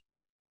wish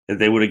that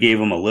they would have gave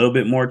him a little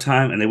bit more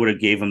time and they would have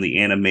gave him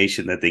the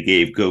animation that they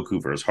gave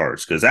Goku versus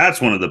Hearts because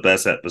that's one of the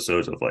best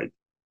episodes of like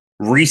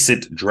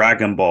recent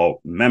Dragon Ball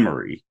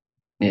memory.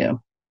 Yeah,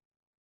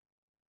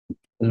 it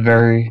was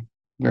very,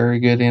 very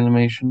good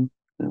animation.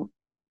 Yeah.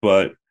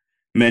 But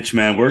Mitch,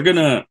 man, we're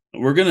gonna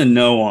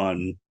know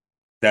on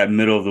that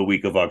middle of the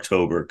week of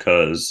October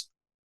because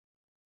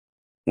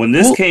when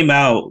this Well, came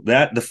out,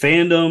 that the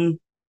fandom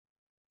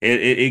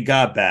it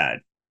got bad.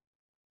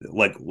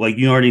 Like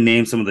you already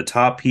named some of the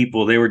top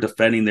people, they were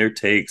defending their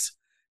takes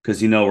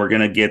because we're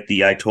gonna get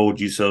the "I told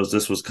you so"s.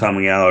 This was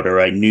coming out, or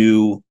I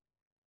knew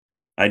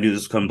this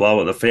was coming. Blah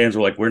blah. The fans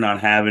were like, "We're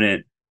not having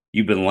it.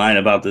 You've been lying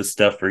about this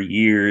stuff for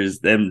years."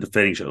 Them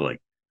defending show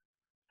like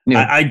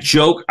yeah, I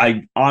joke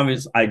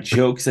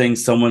saying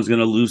someone's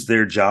gonna lose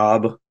their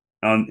job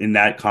in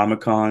that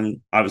Comic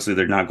Con. Obviously,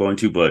 they're not going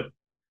to, but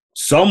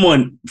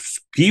someone,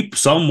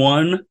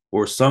 someone,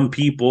 or some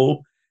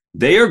people,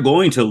 they are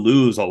going to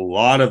lose a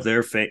lot of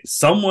their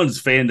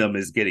someone's fandom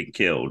is getting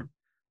killed.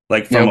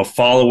 Like from yep, a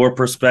follower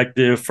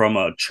perspective, from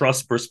a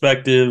trust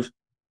perspective,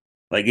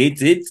 like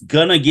it's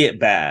gonna get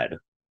bad.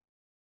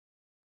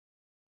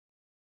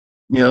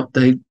 yep.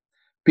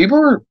 People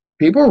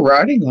are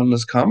writing on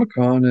this Comic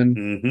Con, and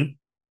Mm-hmm.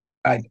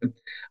 I,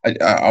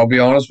 I'll be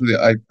honest with you.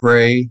 I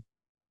pray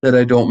that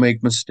I don't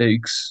make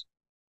mistakes,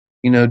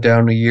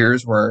 down the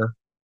years where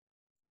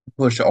I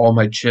push all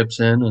my chips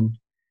in and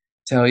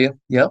tell you,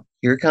 yep,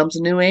 here comes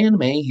a new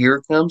anime,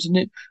 here comes a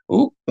new,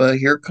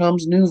 here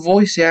comes new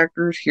voice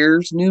actors,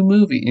 here's new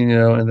movie,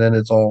 and then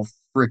it's all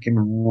freaking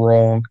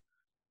wrong.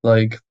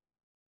 Like,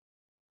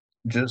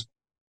 just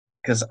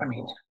because, I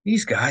mean,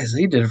 these guys,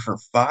 they did it for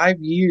 5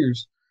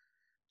 years.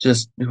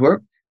 Just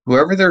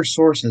whoever their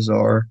sources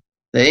are,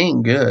 they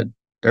ain't good.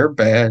 They're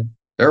bad.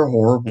 They're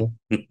horrible.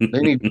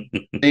 They need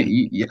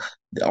yeah,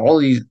 all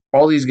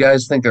these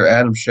guys think they're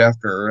Adam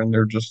Schefter, and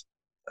they're just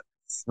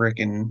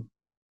freaking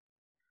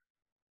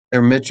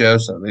they're Mitch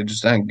Osa. They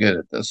just ain't good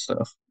at this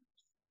stuff.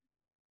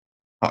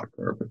 Hot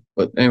garbage.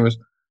 But anyways,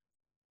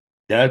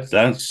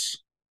 That's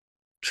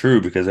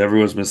true because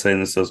everyone's been saying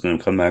this stuff's going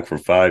to come back for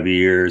 5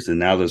 years, and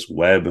now this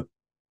web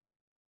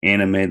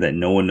anime that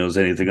no one knows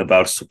anything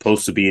about is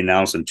supposed to be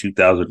announced in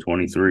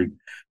 2023.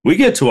 We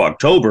get to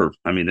October.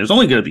 I mean, there's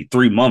only going to be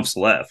 3 months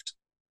left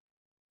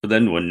for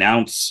them to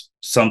announce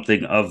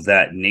something of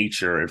that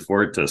nature and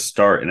for it to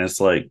start. And it's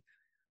like,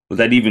 would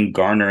that even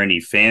garner any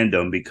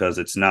fandom because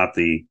it's not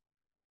the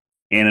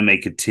anime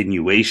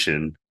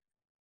continuation?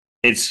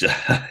 It's just,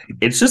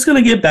 it's just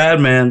going to get bad,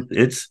 man.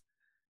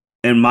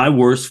 And my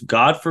worst,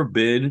 God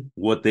forbid,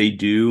 what they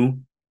do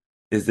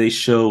is they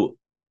show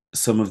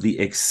some of the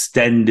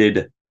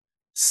extended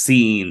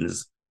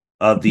scenes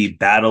of the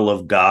Battle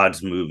of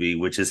Gods movie,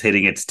 which is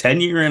hitting its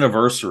 10-year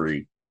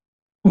anniversary,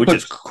 which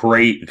is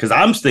great because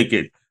I'm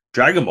thinking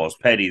Dragon Ball's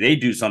petty. They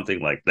do something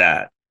like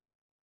that.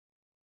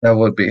 that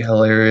would be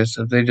hilarious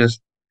if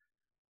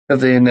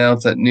they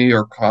announced at New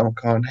York Comic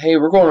Con, hey,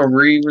 we're going to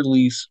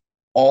re-release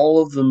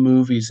all of the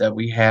movies that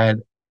we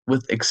had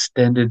with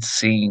extended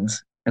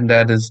scenes, and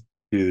that is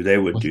Dude, they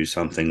would do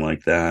something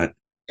like that.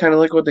 kind of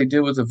like what they did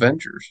with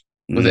Avengers,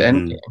 with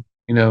Endgame. Mm-hmm.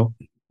 You know,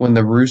 when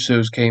the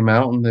Russos came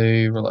out and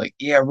they were like,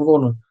 "Yeah, we're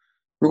gonna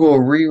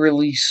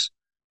re-release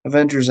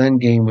Avengers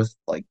Endgame with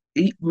like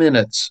 8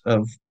 minutes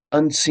of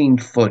unseen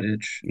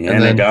footage," Yeah, and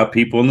and they then got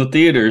people in the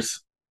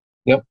theaters.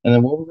 yep, and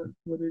then what was that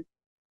footage?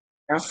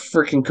 Half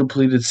freaking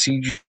completed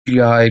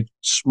CGI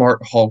Smart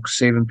Hulk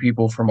saving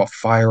people from a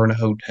fire in a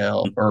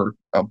hotel or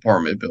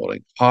apartment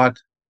building. Hot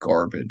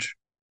garbage.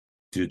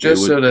 Dude,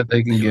 Just so that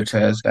they can get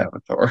past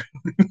Avatar.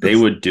 they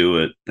would do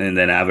it, and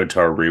then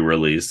Avatar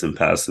re-released and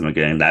pass them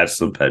again. That's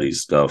some petty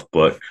stuff,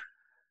 but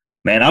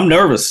man, I'm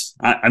nervous.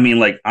 I mean,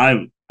 like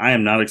I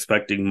am not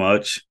expecting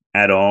much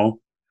at all.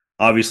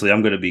 Obviously,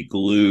 I'm going to be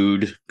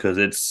glued because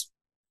it's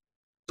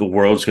the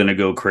world's going to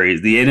go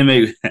crazy. The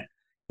anime,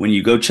 when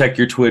you go check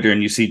your Twitter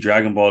and you see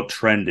Dragon Ball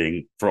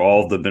trending for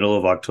all of the middle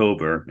of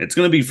October, it's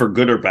going to be for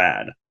good or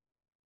bad.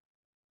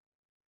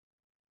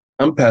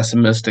 I'm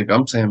pessimistic.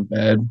 I'm saying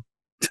bad.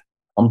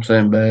 I'm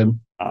saying bad.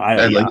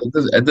 Like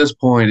Yeah, at this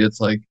point, it's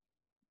like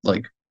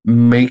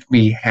make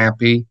me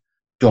happy.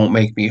 Don't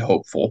make me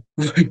hopeful.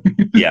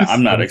 yeah.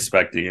 I'm not So,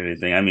 expecting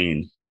anything. I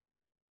mean,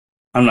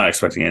 I'm not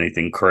expecting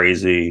anything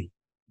crazy.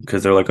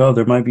 because they're like, oh,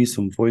 there might be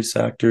some voice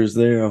actors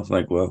there. I was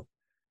like, well,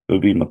 it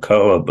would be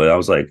Makoa, but I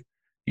was like,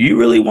 you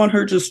really want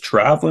her just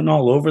traveling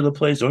all over the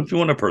place? Don't you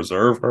want to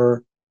preserve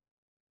her?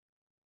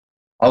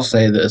 I'll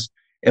say this.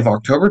 If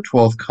October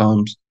 12th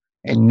comes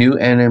and new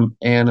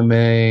anime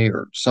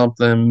or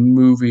something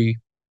movie,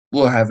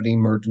 we'll have an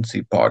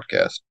emergency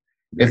podcast.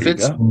 There If you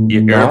it's go. You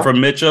hear it not,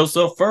 from Mitch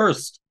Oso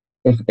first.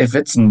 if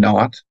it's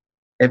not,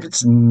 if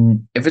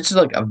it's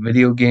like a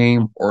video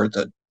game or it's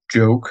a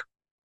joke,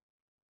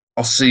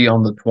 I'll see you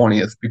on the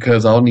 20th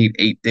because I'll need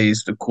 8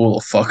 days to cool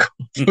the fuck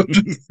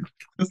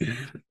off.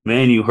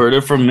 Man, you heard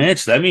it from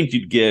Mitch. That means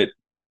you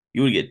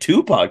would get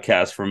two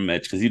podcasts from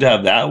Mitch because you'd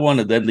have that one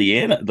and then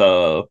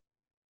the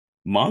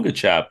manga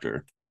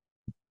chapter.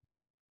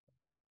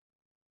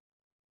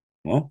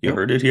 Well, you Yep.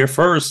 heard it here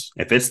first.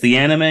 If it's the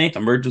anime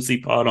emergency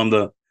pod on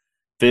the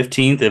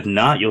 15th, if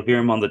not, you'll hear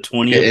him on the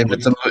 20th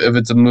If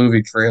it's a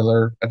movie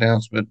trailer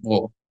announcement,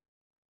 we'll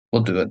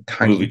do a movie.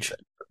 tiny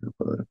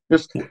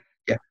just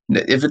yeah.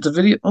 If it's a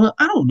video, well,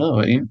 I don't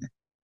know.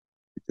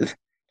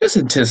 Just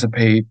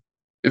anticipate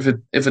if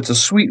it's a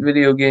sweet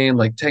video game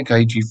like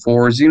Tenkaichi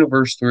 4,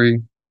 Xenoverse 3,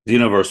 The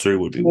anniversary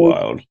would be or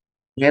wild.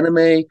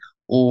 anime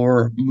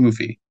or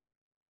movie.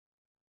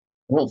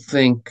 I don't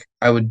think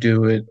I would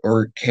do it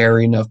or care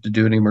enough to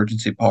do an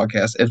emergency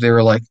podcast if they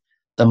were like,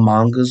 the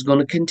manga's going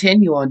to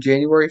continue on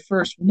January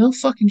 1st. No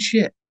fucking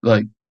shit.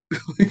 Like, you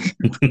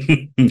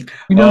know it's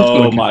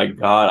going Oh to my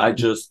god, I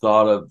just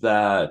thought of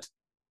that.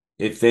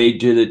 If they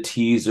did a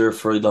teaser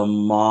for the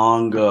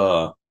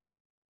manga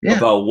yeah.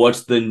 about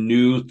what's the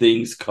new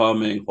things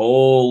coming,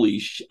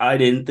 holy I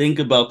didn't think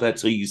about that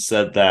till you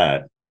said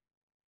that.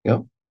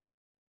 Yep.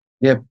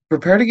 Yeah,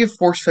 prepare to get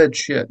force-fed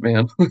shit,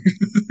 man.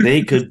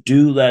 They could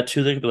do that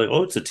too. They could be like,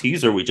 oh, it's a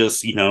teaser. We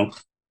just,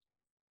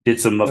 did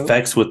some Yep.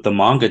 effects with the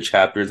manga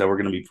chapters that were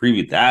going to be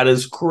previewed. That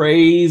is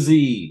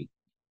crazy.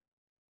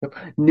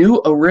 New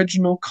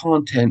original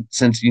content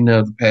since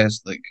the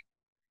past like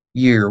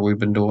year we've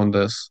been doing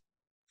this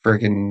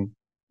freaking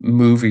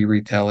movie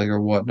retelling or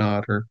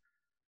whatnot or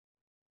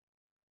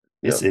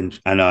yep.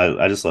 I know.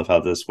 I just love how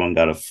this one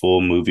got a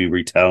full movie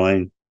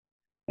retelling,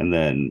 and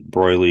then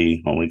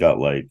Broily only got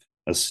like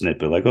a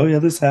snippet, like, "Oh yeah,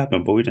 this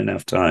happened, but we didn't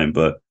have time."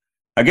 But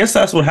I guess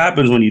that's what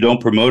happens when you don't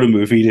promote a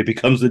movie. It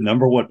becomes the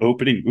number one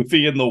opening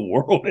movie in the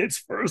world its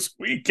first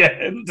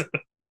weekend.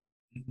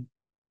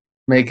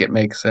 Make it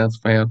make sense,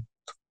 man.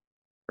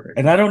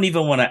 And I don't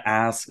even want to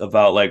ask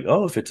about like,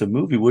 oh, if it's a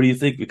movie, what do you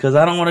think? Because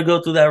I don't want to go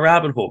through that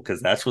rabbit hole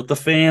because that's what the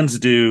fans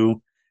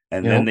do.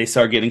 And then Yep. they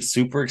start getting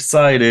super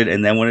excited.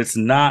 And then when it's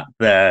not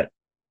that,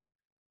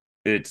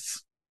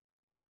 it's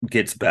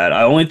gets bad.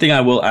 The only thing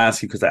I will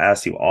ask you, because I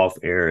asked you off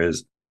air,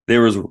 is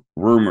there was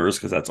rumors,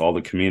 because that's all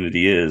the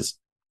community is,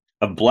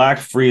 of Black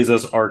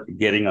Frieza's arc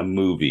getting a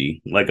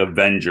movie, like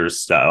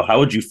Avengers style. How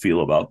would you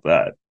feel about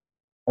that?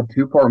 A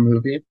two-part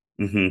movie.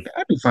 Mm-hmm.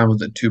 I'd be fine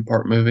with a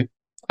two-part movie.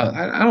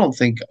 I don't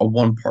think a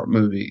one-part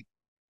movie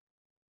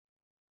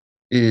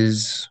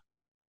is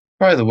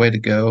probably the way to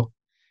go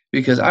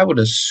because I would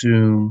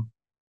assume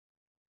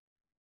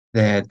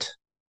that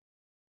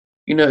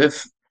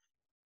if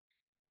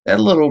that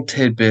little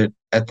tidbit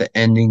at the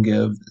ending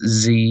of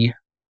Z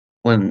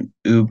when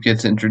Oob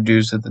gets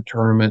introduced at the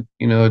tournament,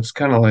 it's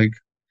kind of like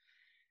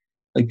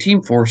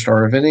Team Four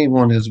Star. If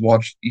anyone has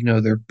watched,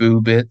 their Boo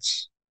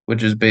Bits,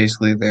 which is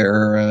basically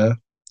their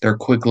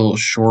quick little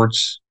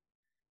shorts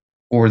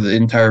or the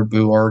entire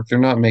Boo arc, they're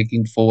not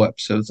making full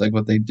episodes like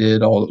what they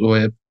did all the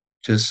way up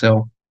to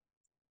Cell.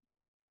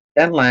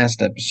 That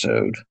last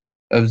episode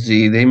of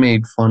Z, they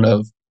made fun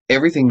of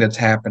everything that's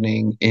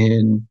happening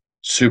in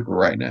Super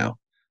right now.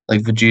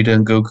 Like Vegeta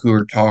and Goku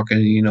are talking,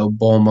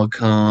 Bulma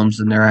comes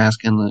and they're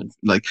asking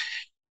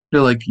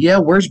they're like, yeah,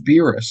 where's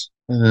Beerus?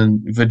 And then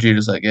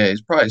Vegeta's like, yeah,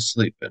 he's probably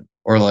sleeping.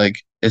 Or like,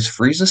 is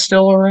Frieza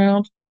still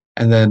around?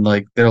 And then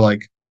like they're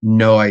like,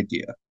 no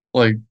idea.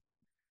 Like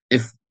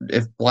if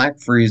Black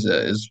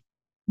Frieza is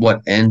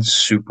what ends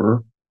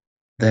Super,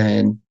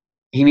 then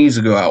he needs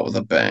to go out with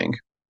a bang.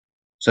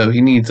 So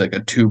he needs like a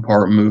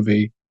two-part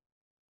movie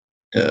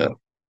to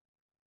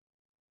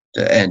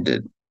end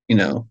it. He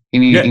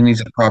Yeah,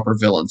 needs a proper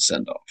villain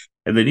send off.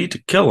 and they need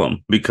to kill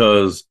him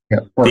because Yeah,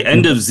 the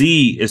end of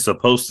Z is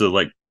supposed to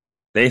like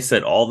they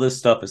said all this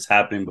stuff is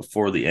happening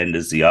before the end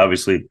of Z.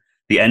 Obviously,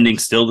 the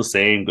ending's still the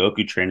same.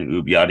 Goku training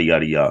Oob, yada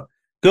yada yada.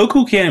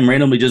 Goku can't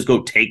randomly just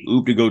go take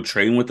Oob to go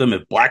train with him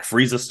if Black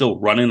Frieza's still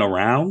running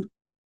around.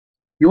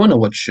 You want to know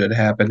what should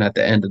happen at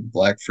the end of the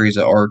Black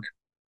Frieza arc?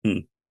 Hmm.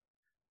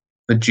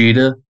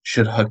 Vegeta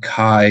should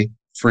Hakai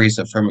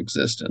Frieza from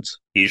existence.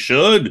 He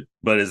should,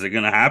 but is it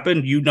going to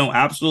happen? You know,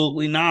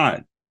 absolutely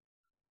not.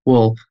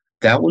 Well,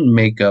 that would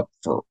make up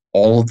for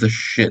all of the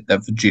shit that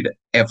Vegeta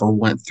ever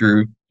went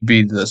through to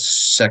be the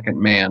second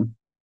man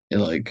in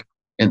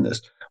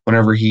this.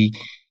 Whenever he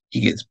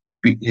gets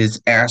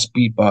his ass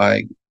beat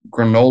by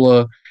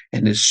Granola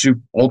and his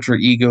super ultra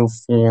ego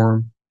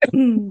form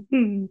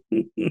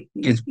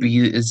gets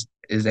beat his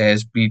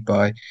ass beat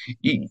by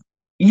you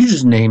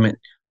just name it.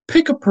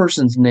 Pick a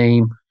person's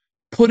name,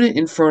 put it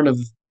in front of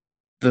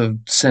the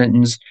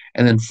sentence,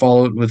 and then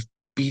follow it with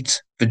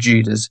beats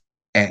Vegeta's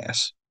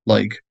ass.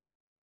 Like,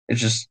 it's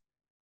just,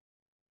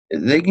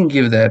 they can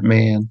give that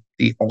man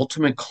the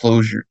ultimate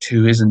closure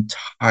to his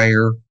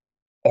entire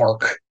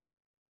arc,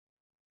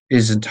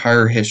 his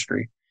entire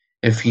history.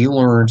 If he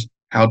learns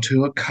how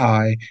to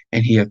Akai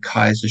and he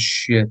Akais the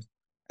shit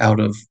out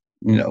of,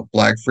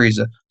 Black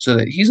Frieza, so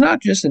that he's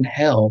not just in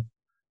hell,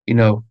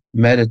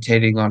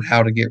 meditating on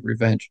how to get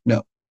revenge.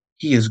 No,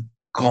 he is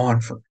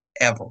gone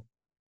forever.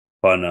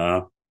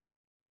 Fun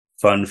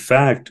fun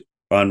fact,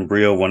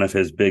 Unreal, one of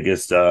his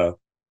biggest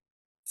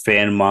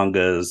fan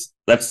mangas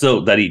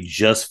that he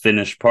just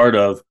finished part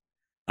of,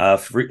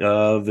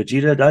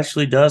 Vegeta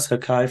actually does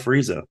Hakai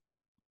Frieza.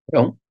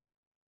 You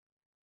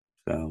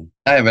So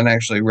I haven't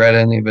actually read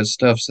any of his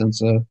stuff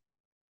since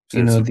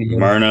since the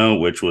Myrna,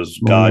 which was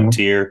God Mona.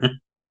 tier.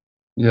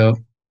 Yeah.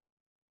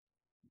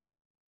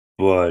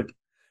 But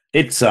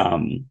it's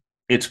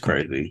it's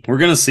crazy. We're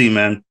gonna see,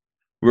 man.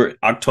 We're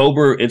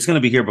October, it's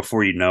gonna be here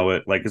before you know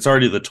it. Like, it's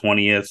already the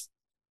 20th.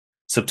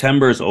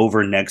 September is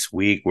over next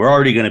week. We're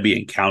already gonna be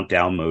in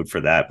countdown mode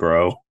for that,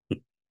 bro.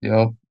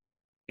 Yeah.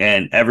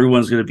 And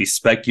everyone's gonna be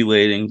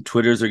speculating.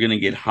 Twitters are gonna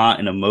get hot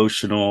and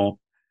emotional.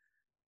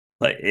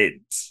 Like,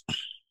 it's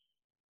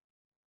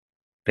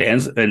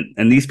fans,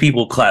 and these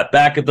people clap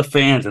back at the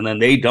fans, and then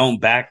they don't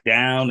back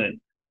down, and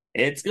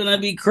it's gonna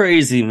be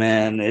crazy,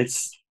 man.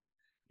 It's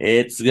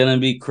gonna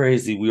be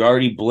crazy. We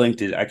already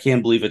blinked it. I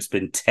can't believe it's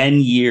been 10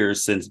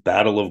 years since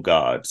Battle of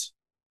Gods.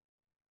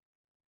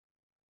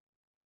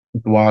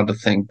 It's wild to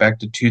think back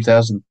to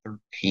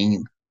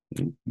 2013.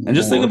 And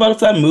just think Lord. about if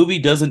that movie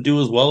doesn't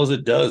do as well as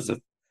it does.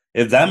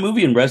 If that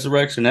movie and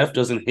Resurrection F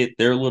doesn't hit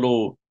their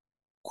little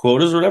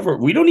quotas or whatever,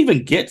 we don't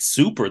even get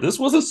Super. This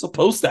wasn't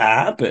supposed to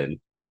happen.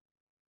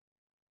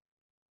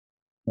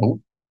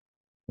 Nope,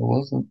 it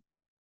wasn't.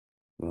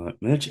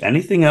 Mitch,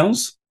 anything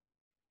else?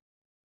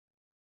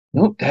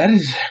 Nope, that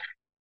is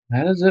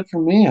it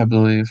for me, I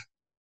believe.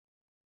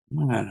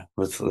 Man,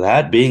 with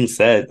that being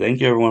said, thank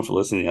you everyone for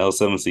listening to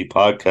L7C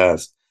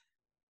podcast.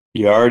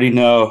 You already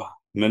know,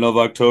 middle of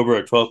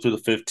October, 12th through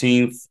the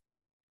 15th,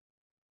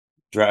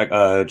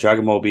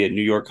 Dragon Ball will be at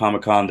New York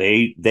Comic Con.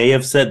 They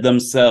have said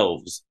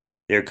themselves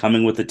they're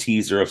coming with a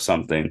teaser of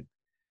something.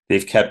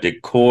 They've kept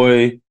it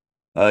coy.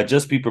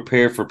 Just be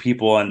prepared for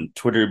people on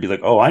Twitter to be like,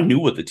 "Oh, I knew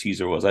what the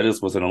teaser was. I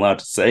just wasn't allowed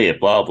to say it."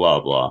 Blah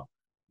blah blah.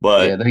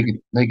 Yeah, But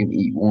they can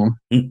eat one.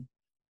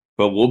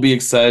 we'll be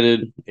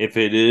excited if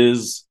it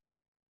is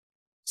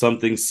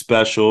something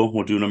special.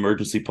 We'll do an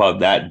emergency pod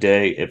that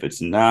day. If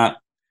it's not,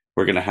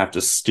 we're gonna have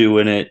to stew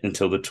in it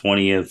until the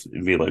 20th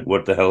and be like,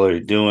 "What the hell are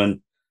you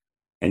doing?"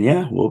 And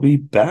yeah, we'll be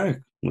back.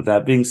 With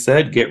that being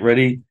said, get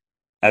ready.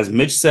 As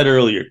Mitch said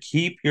earlier,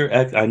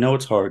 I know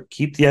it's hard.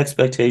 Keep the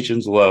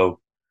expectations low,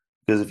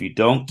 because if you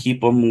don't keep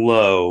them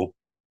low,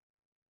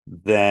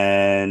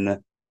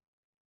 then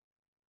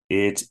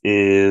you're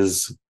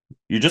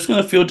just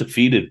going to feel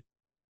defeated.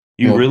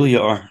 You Yep. really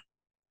are.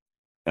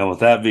 And with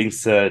that being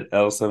said,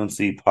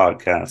 L7C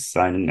podcast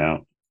signing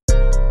out.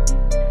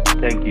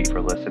 Thank you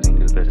for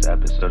listening to this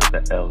episode of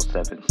the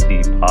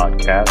L7C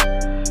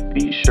podcast.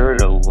 Be sure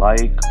to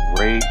like,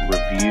 rate,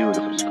 review, and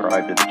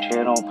subscribe to the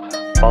channel.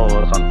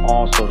 Follow us on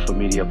all social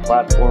media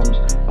platforms,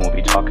 and we'll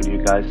be talking to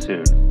you guys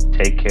soon.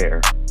 Take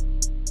care.